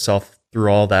would put himself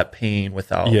through all that pain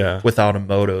without a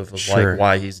motive of like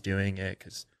why he's doing it.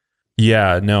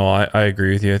 I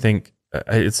agree with you. I think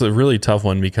it's a really tough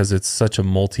one because it's such a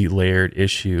multi-layered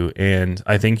issue. And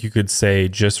I think you could say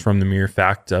just from the mere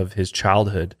fact of his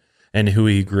childhood and who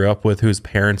he grew up with, who his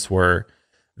parents were,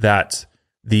 that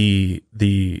the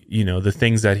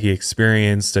things that he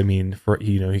experienced, I mean,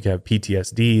 he could have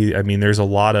PTSD. I mean, there's a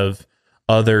lot of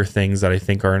other things that I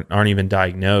think aren't even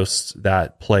diagnosed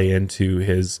that play into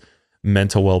his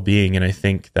mental well-being. And I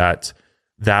think that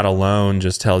alone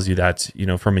just tells you that,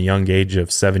 from a young age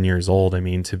of 7 years old, I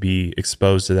mean, to be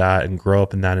exposed to that and grow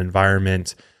up in that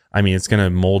environment, I mean, it's going to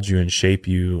mold you and shape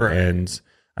you. Right. And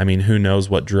I mean, who knows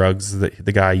what drugs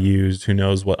the guy used, who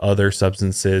knows what other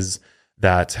substances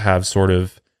that have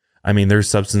there's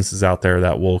substances out there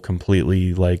that will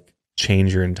completely like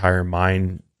change your entire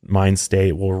mind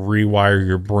state, will rewire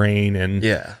your brain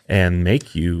and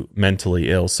make you mentally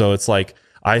ill. So it's like,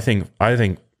 I think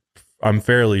I'm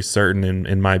fairly certain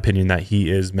in my opinion that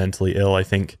he is mentally ill. I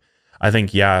think,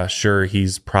 yeah, sure.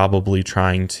 He's probably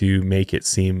trying to make it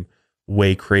seem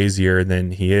way crazier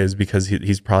than he is because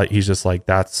he's just like,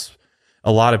 that's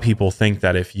a lot of people think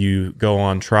that if you go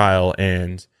on trial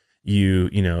and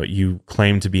you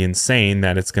claim to be insane,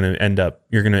 that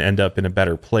you're going to end up in a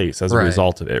better place as a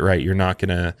result of it. Right. You're not going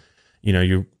to,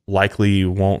 you likely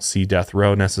won't see death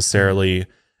row necessarily,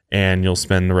 and you'll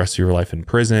spend the rest of your life in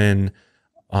prison.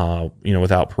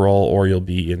 without parole, or you'll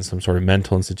be in some sort of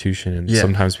mental institution. And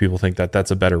sometimes people think that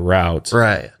that's a better route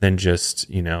than just,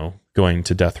 going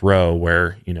to death row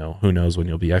where, who knows when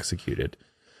you'll be executed.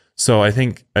 So I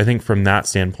think from that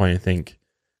standpoint, I think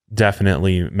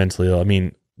definitely mentally ill. I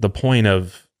mean, the point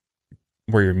of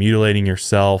where you're mutilating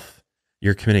yourself,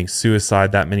 you're committing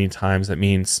suicide that many times, that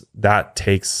means that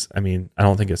takes, I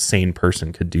don't think a sane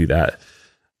person could do that.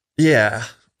 Yeah.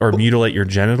 Or mutilate your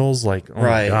genitals, like, oh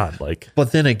my God, like.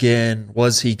 But then again,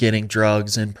 was he getting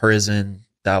drugs in prison?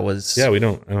 That was, I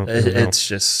don't it's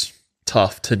just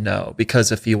tough to know,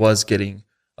 because if he was getting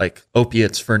like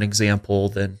opiates, for an example,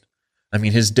 then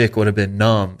his dick would have been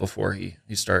numb before he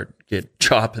started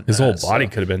chopping. His whole body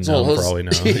could have been numb for all we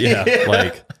know. Yeah,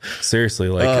 like seriously,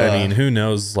 like who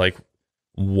knows, like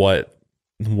what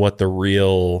the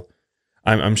real.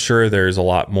 I'm sure there's a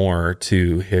lot more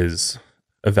to his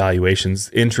evaluations.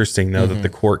 Interesting though that the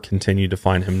court continued to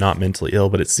find him not mentally ill,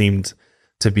 but it seemed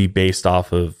to be based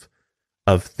off of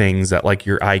things that, like,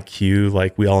 your IQ,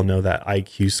 like we all know that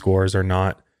IQ scores are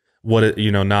not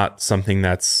not something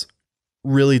that's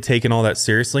really taken all that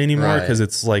seriously anymore, because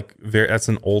it's like that's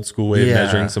an old school way of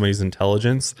measuring somebody's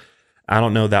intelligence. I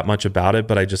don't know that much about it,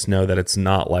 but I just know that it's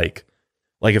not like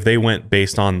if they went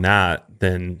based on that,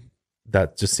 then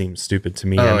that just seems stupid to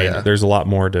me. There's a lot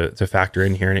more to factor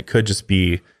in here, and it could just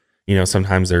be,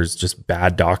 sometimes there's just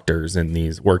bad doctors in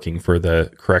these working for the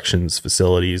corrections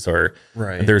facilities, or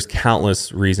there's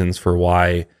countless reasons for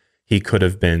why he could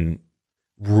have been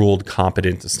ruled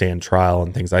competent to stand trial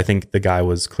and things. I think the guy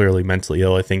was clearly mentally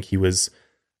ill. I think he was,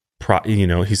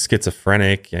 he's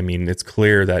schizophrenic. It's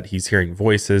clear that he's hearing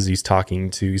voices. He's talking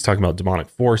about demonic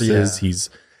forces. He's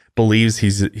believes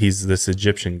he's this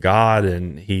Egyptian god,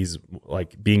 and he's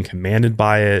like being commanded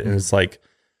by it. And it's like,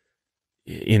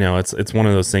 it's one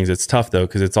of those things. It's tough though,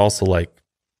 because it's also like,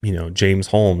 James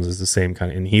Holmes is the same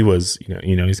kind of, and he was,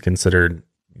 he's considered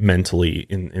mentally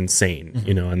insane,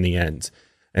 in the end.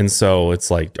 And so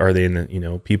it's like, are they in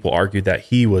the, people argued that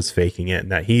he was faking it,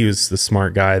 and that he was the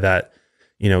smart guy that,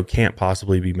 can't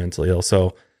possibly be mentally ill.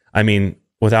 So,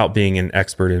 without being an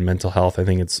expert in mental health, I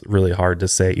think it's really hard to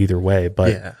say either way.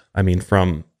 But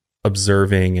from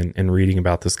observing and reading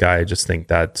about this guy, I just think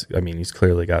that, he's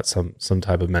clearly got some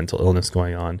type of mental illness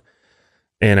going on.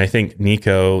 And I think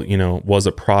Nikko, was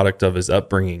a product of his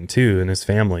upbringing too, and his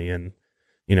family, and,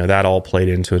 that all played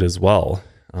into it as well.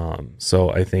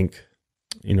 So I think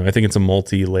it's a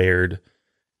multi-layered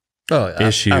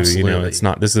issue. Absolutely. It's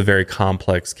not, this is a very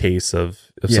complex case of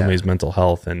somebody's mental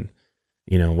health, and,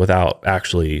 without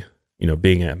actually,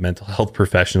 being a mental health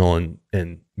professional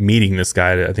and meeting this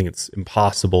guy, I think it's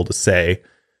impossible to say,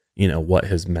 what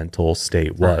his mental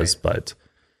state was. But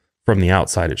from the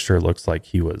outside, it sure looks like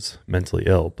he was mentally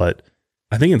ill. But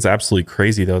I think it's absolutely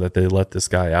crazy though that they let this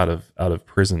guy out of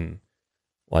prison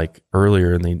like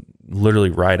earlier, and they literally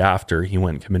right after he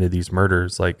went and committed these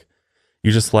murders. Like,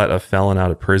 you just let a felon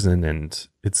out of prison, and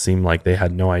it seemed like they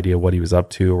had no idea what he was up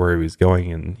to or where he was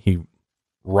going, and he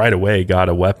right away got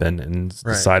a weapon and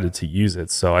decided to use it.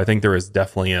 So I think there was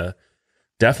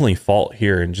definitely fault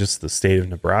here in just the state of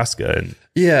Nebraska. And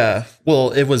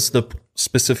well, it was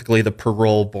specifically the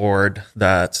parole board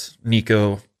that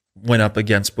Nikko went up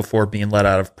against before being let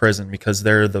out of prison, because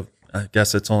I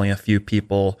guess it's only a few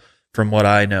people from what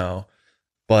I know,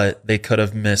 but they could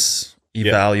have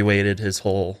misevaluated his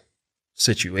whole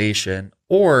situation.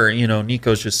 Or,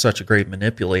 Nikko's just such a great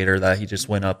manipulator that he just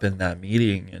went up in that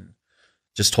meeting and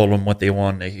just told them what they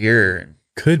wanted to hear, and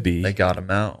could be they got him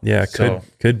out. Yeah,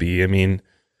 could be.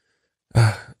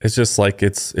 It's just like I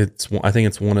think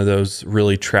it's one of those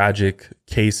really tragic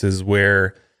cases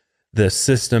where the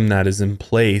system that is in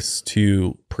place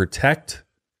to protect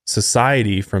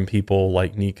society from people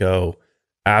like Nikko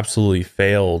absolutely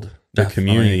failed the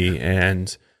community.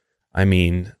 And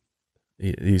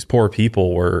these poor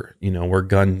people were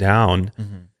gunned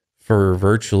down for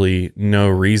virtually no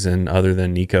reason other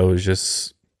than Nikko was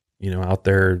just, out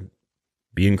there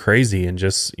being crazy, and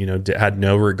just, had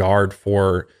no regard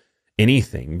for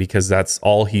anything, because that's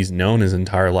all he's known his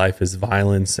entire life is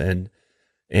violence and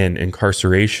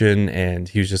incarceration. And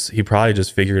he probably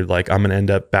just figured, like, I'm going to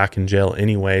end up back in jail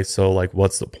anyway. So, like,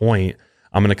 what's the point?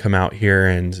 I'm going to come out here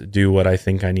and do what I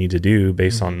think I need to do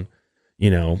based on,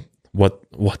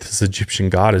 what this Egyptian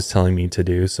god is telling me to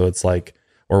do. So it's like,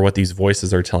 or what these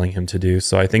voices are telling him to do.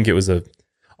 So I think it was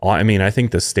I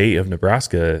think the state of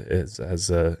Nebraska has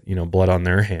blood on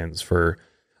their hands for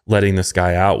letting this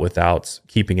guy out without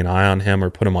keeping an eye on him, or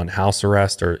put him on house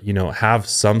arrest, or, have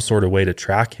some sort of way to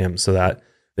track him so that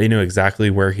they know exactly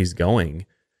where he's going,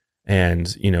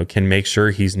 and, can make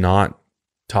sure he's not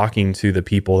talking to the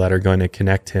people that are going to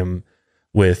connect him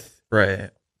with Right.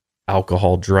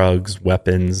 alcohol, drugs,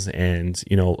 weapons, and,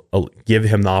 you know, give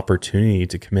him the opportunity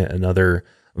to commit another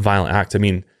violent act. I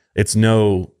mean, it's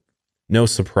no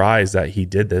surprise that he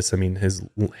did this. I mean, his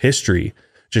history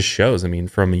just shows, I mean,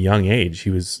 from a young age, he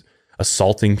was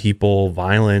assaulting people,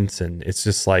 violence, and it's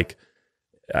just like,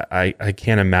 I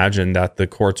can't imagine that the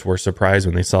courts were surprised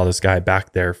when they saw this guy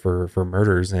back there for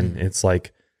murders. And it's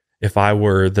like, if I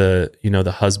were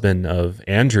the husband of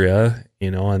Andrea, you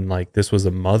know, and like this was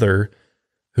a mother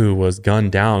who was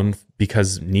gunned down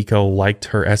because Nikko liked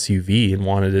her SUV and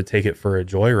wanted to take it for a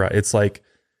joyride. It's like,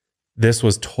 this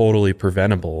was totally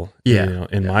preventable. Yeah. You know,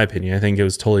 in my opinion, I think it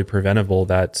was totally preventable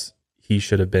that he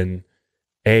should have been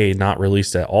A, not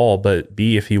released at all, but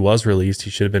B, if he was released, he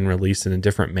should have been released in a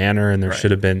different manner. And there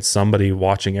should have been somebody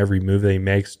watching every move that he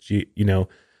makes, you know,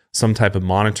 some type of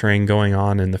monitoring going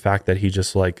on. And the fact that he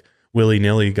just like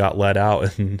willy-nilly got let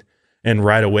out and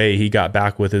right away he got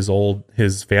back with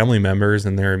his family members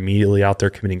and they're immediately out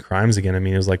there committing crimes again. I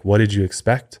mean, it was like, what did you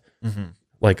expect? Mm-hmm.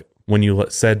 Like when you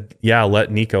said, yeah, let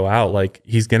Nikko out, like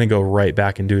he's going to go right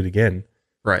back and do it again.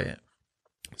 Right.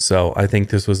 So I think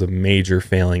this was a major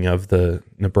failing of the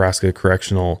Nebraska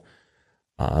Correctional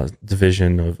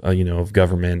Division of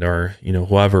government, or, you know,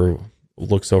 whoever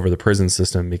looks over the prison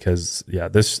system, because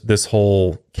this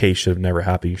whole case should have never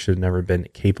happened. You should have never been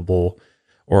capable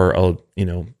or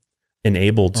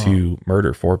enabled to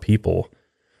murder 4 people.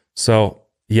 So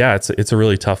yeah, it's a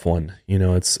really tough one. You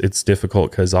know, it's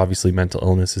difficult because obviously mental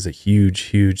illness is a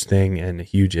huge thing and a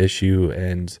huge issue.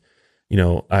 And you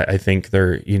know, I think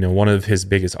one of his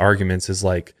biggest arguments is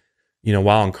like, you know,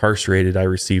 while incarcerated, I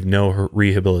received no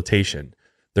rehabilitation.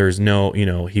 There's no, you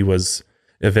know,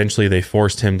 eventually they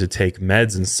forced him to take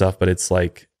meds and stuff, but it's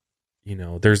like, you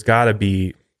know, there's gotta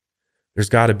be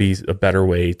a better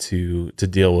way to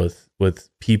deal with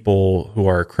people who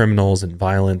are criminals and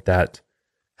violent that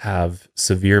have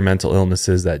severe mental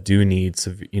illnesses that do need,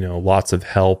 lots of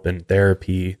help and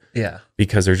therapy. Yeah.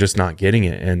 Because they're just not getting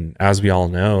it. And as we all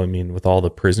know, I mean, with all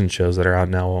the prison shows that are out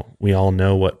now, we all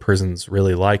know what prison's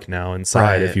really like now inside.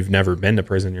 Right. If you've never been to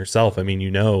prison yourself, I mean,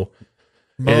 you know,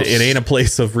 it ain't a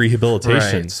place of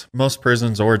rehabilitation. Right. Most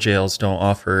prisons or jails don't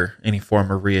offer any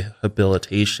form of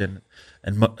rehabilitation.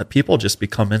 And people just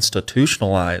become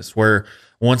institutionalized, where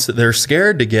once they're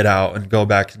scared to get out and go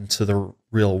back into the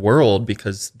real world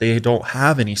because they don't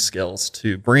have any skills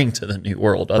to bring to the new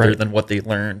world other than what they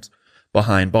learned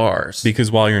behind bars.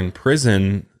 Because while you're in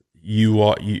prison,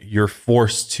 you're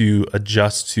forced to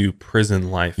adjust to prison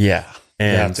life. Yeah.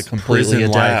 And to completely prison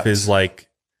adapt. life is like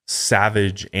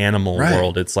savage animal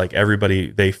world. It's like everybody,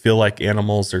 they feel like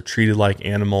animals, they're treated like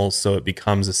animals. So it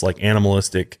becomes this like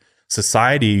animalistic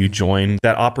society you join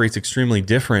that operates extremely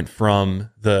different from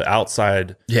the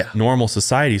outside normal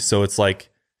society. So it's like,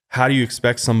 how do you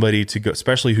expect somebody to go,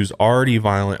 especially who's already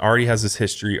violent, already has this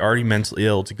history, already mentally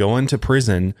ill, to go into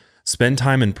prison, spend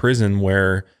time in prison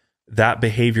where that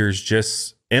behavior is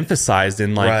just emphasized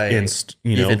and like,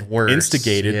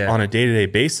 instigated on a day-to-day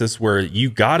basis, where you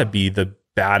got to be the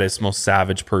baddest, most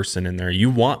savage person in there. You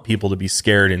want people to be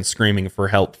scared and screaming for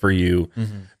help for you,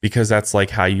 because that's like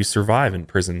how you survive in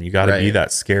prison. You got to be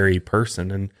that scary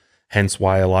person. And hence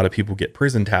why a lot of people get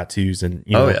prison tattoos and,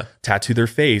 tattoo their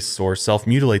face or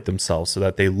self-mutilate themselves so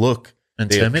that they look,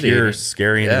 they appear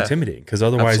scary and intimidating, because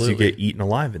otherwise you get eaten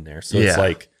alive in there. So it's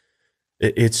like,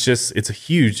 it's a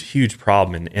huge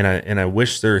problem. And I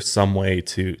wish there was some way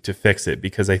to fix it,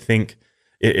 because I think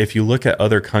if you look at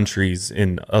other countries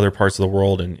in other parts of the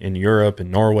world, in Europe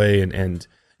and Norway, and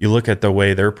you look at the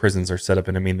way their prisons are set up,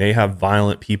 and I mean, they have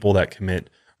violent people that commit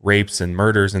rapes and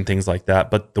murders and things like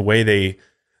that, but the way they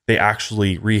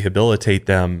actually rehabilitate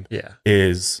them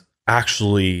is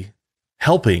actually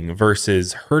helping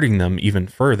versus hurting them even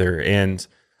further. And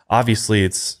obviously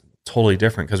it's totally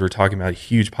different because we're talking about a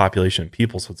huge population of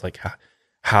people. So it's like,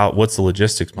 what's the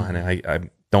logistics behind it? I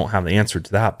don't have the answer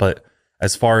to that. But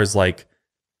as far as like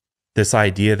this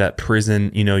idea that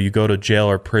prison, you know, you go to jail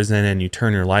or prison and you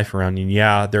turn your life around,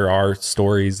 and there are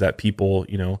stories that people,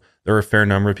 you know, there are a fair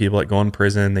number of people that go in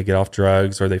prison, they get off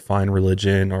drugs, or they find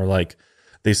religion, or like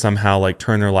they somehow like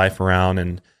turn their life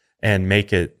around and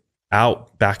make it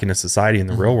out back into society in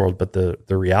the real world. But the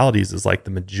realities is like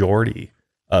the majority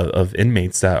of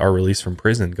inmates that are released from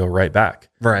prison go right back.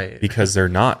 Right. Because they're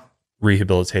not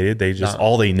rehabilitated. They just,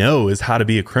 all they know is how to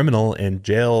be a criminal, and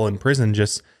jail and prison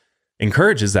just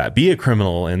encourages that. Be a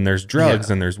criminal, and there's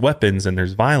drugs and there's weapons and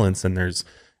there's violence and there's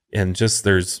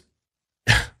the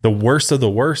worst of the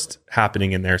worst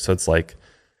happening in there. So it's like,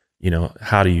 you know,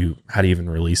 how do you even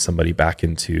release somebody back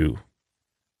into,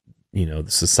 you know,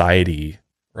 the society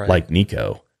like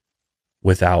Nikko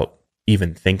without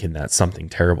even thinking that something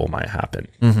terrible might happen.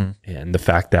 And the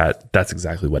fact that that's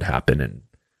exactly what happened, and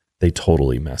they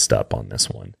totally messed up on this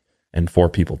one, and 4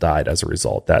 people died as a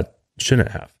result that shouldn't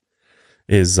have,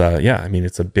 is I mean,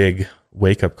 it's a big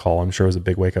wake up call. I'm sure it was a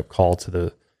big wake up call to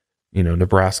the, you know,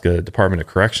 Nebraska Department of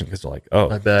Correction, because they're like, oh,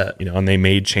 I bet, you know, and they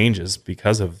made changes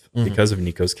because of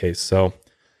Nikko's case. So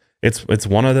it's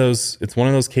one of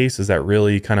those cases that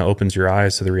really kind of opens your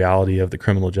eyes to the reality of the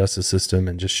criminal justice system,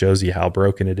 and just shows you how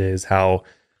broken it is, how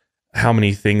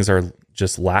many things are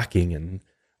just lacking, and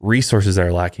resources that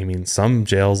are lacking. I mean, some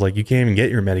jails, like, you can't even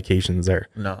get your medications there.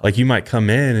 No. Like, you might come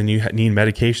in and you need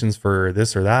medications for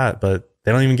this or that, but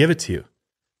they don't even give it to you.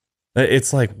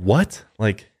 It's like, what?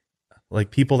 Like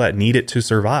people that need it to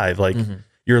survive. Like,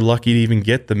 you're lucky to even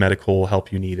get the medical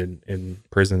help you need in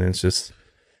prison. And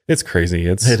it's crazy.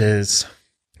 It is.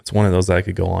 It's one of those that I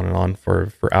could go on and on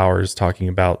for hours talking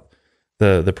about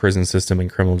the prison system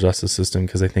and criminal justice system,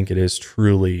 because I think it is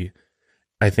truly,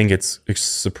 I think it's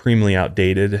supremely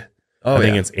outdated. I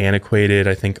think it's antiquated.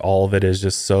 I think all of it is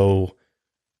just so,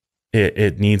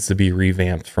 it needs to be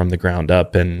revamped from the ground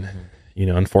up. And, you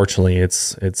know, unfortunately it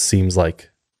seems like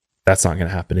that's not going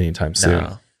to happen anytime soon.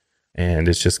 No. And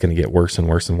it's just going to get worse and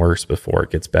worse and worse before it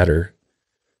gets better.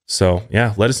 So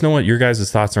yeah, let us know what your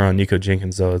guys' thoughts are on Nikko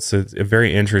Jenkins, though. It's a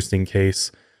very interesting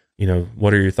case. You know,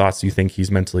 what are your thoughts? Do you think he's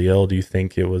mentally ill? Do you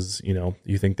think it was, you know,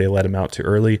 do you think they let him out too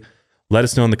early? Let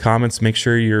us know in the comments. Make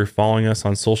sure you're following us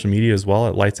on social media as well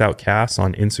at Lights Out Cast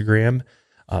on Instagram,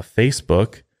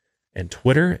 Facebook, and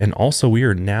Twitter. And also, we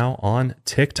are now on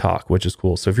TikTok, which is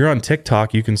cool. So if you're on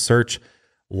TikTok, you can search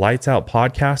Lights Out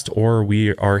Podcast, or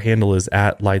our handle is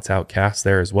at Lights Out Cast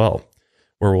there as well,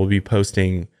 where we'll be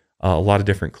posting a lot of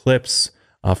different clips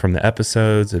from the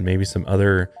episodes, and maybe some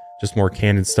other just more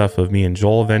candid stuff of me and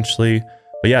Joel eventually.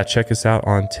 But yeah, check us out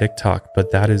on TikTok.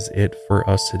 But that is it for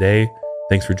us today.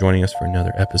 Thanks for joining us for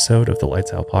another episode of the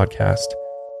Lights Out Podcast.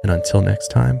 And until next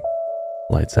time,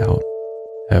 lights out,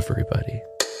 everybody.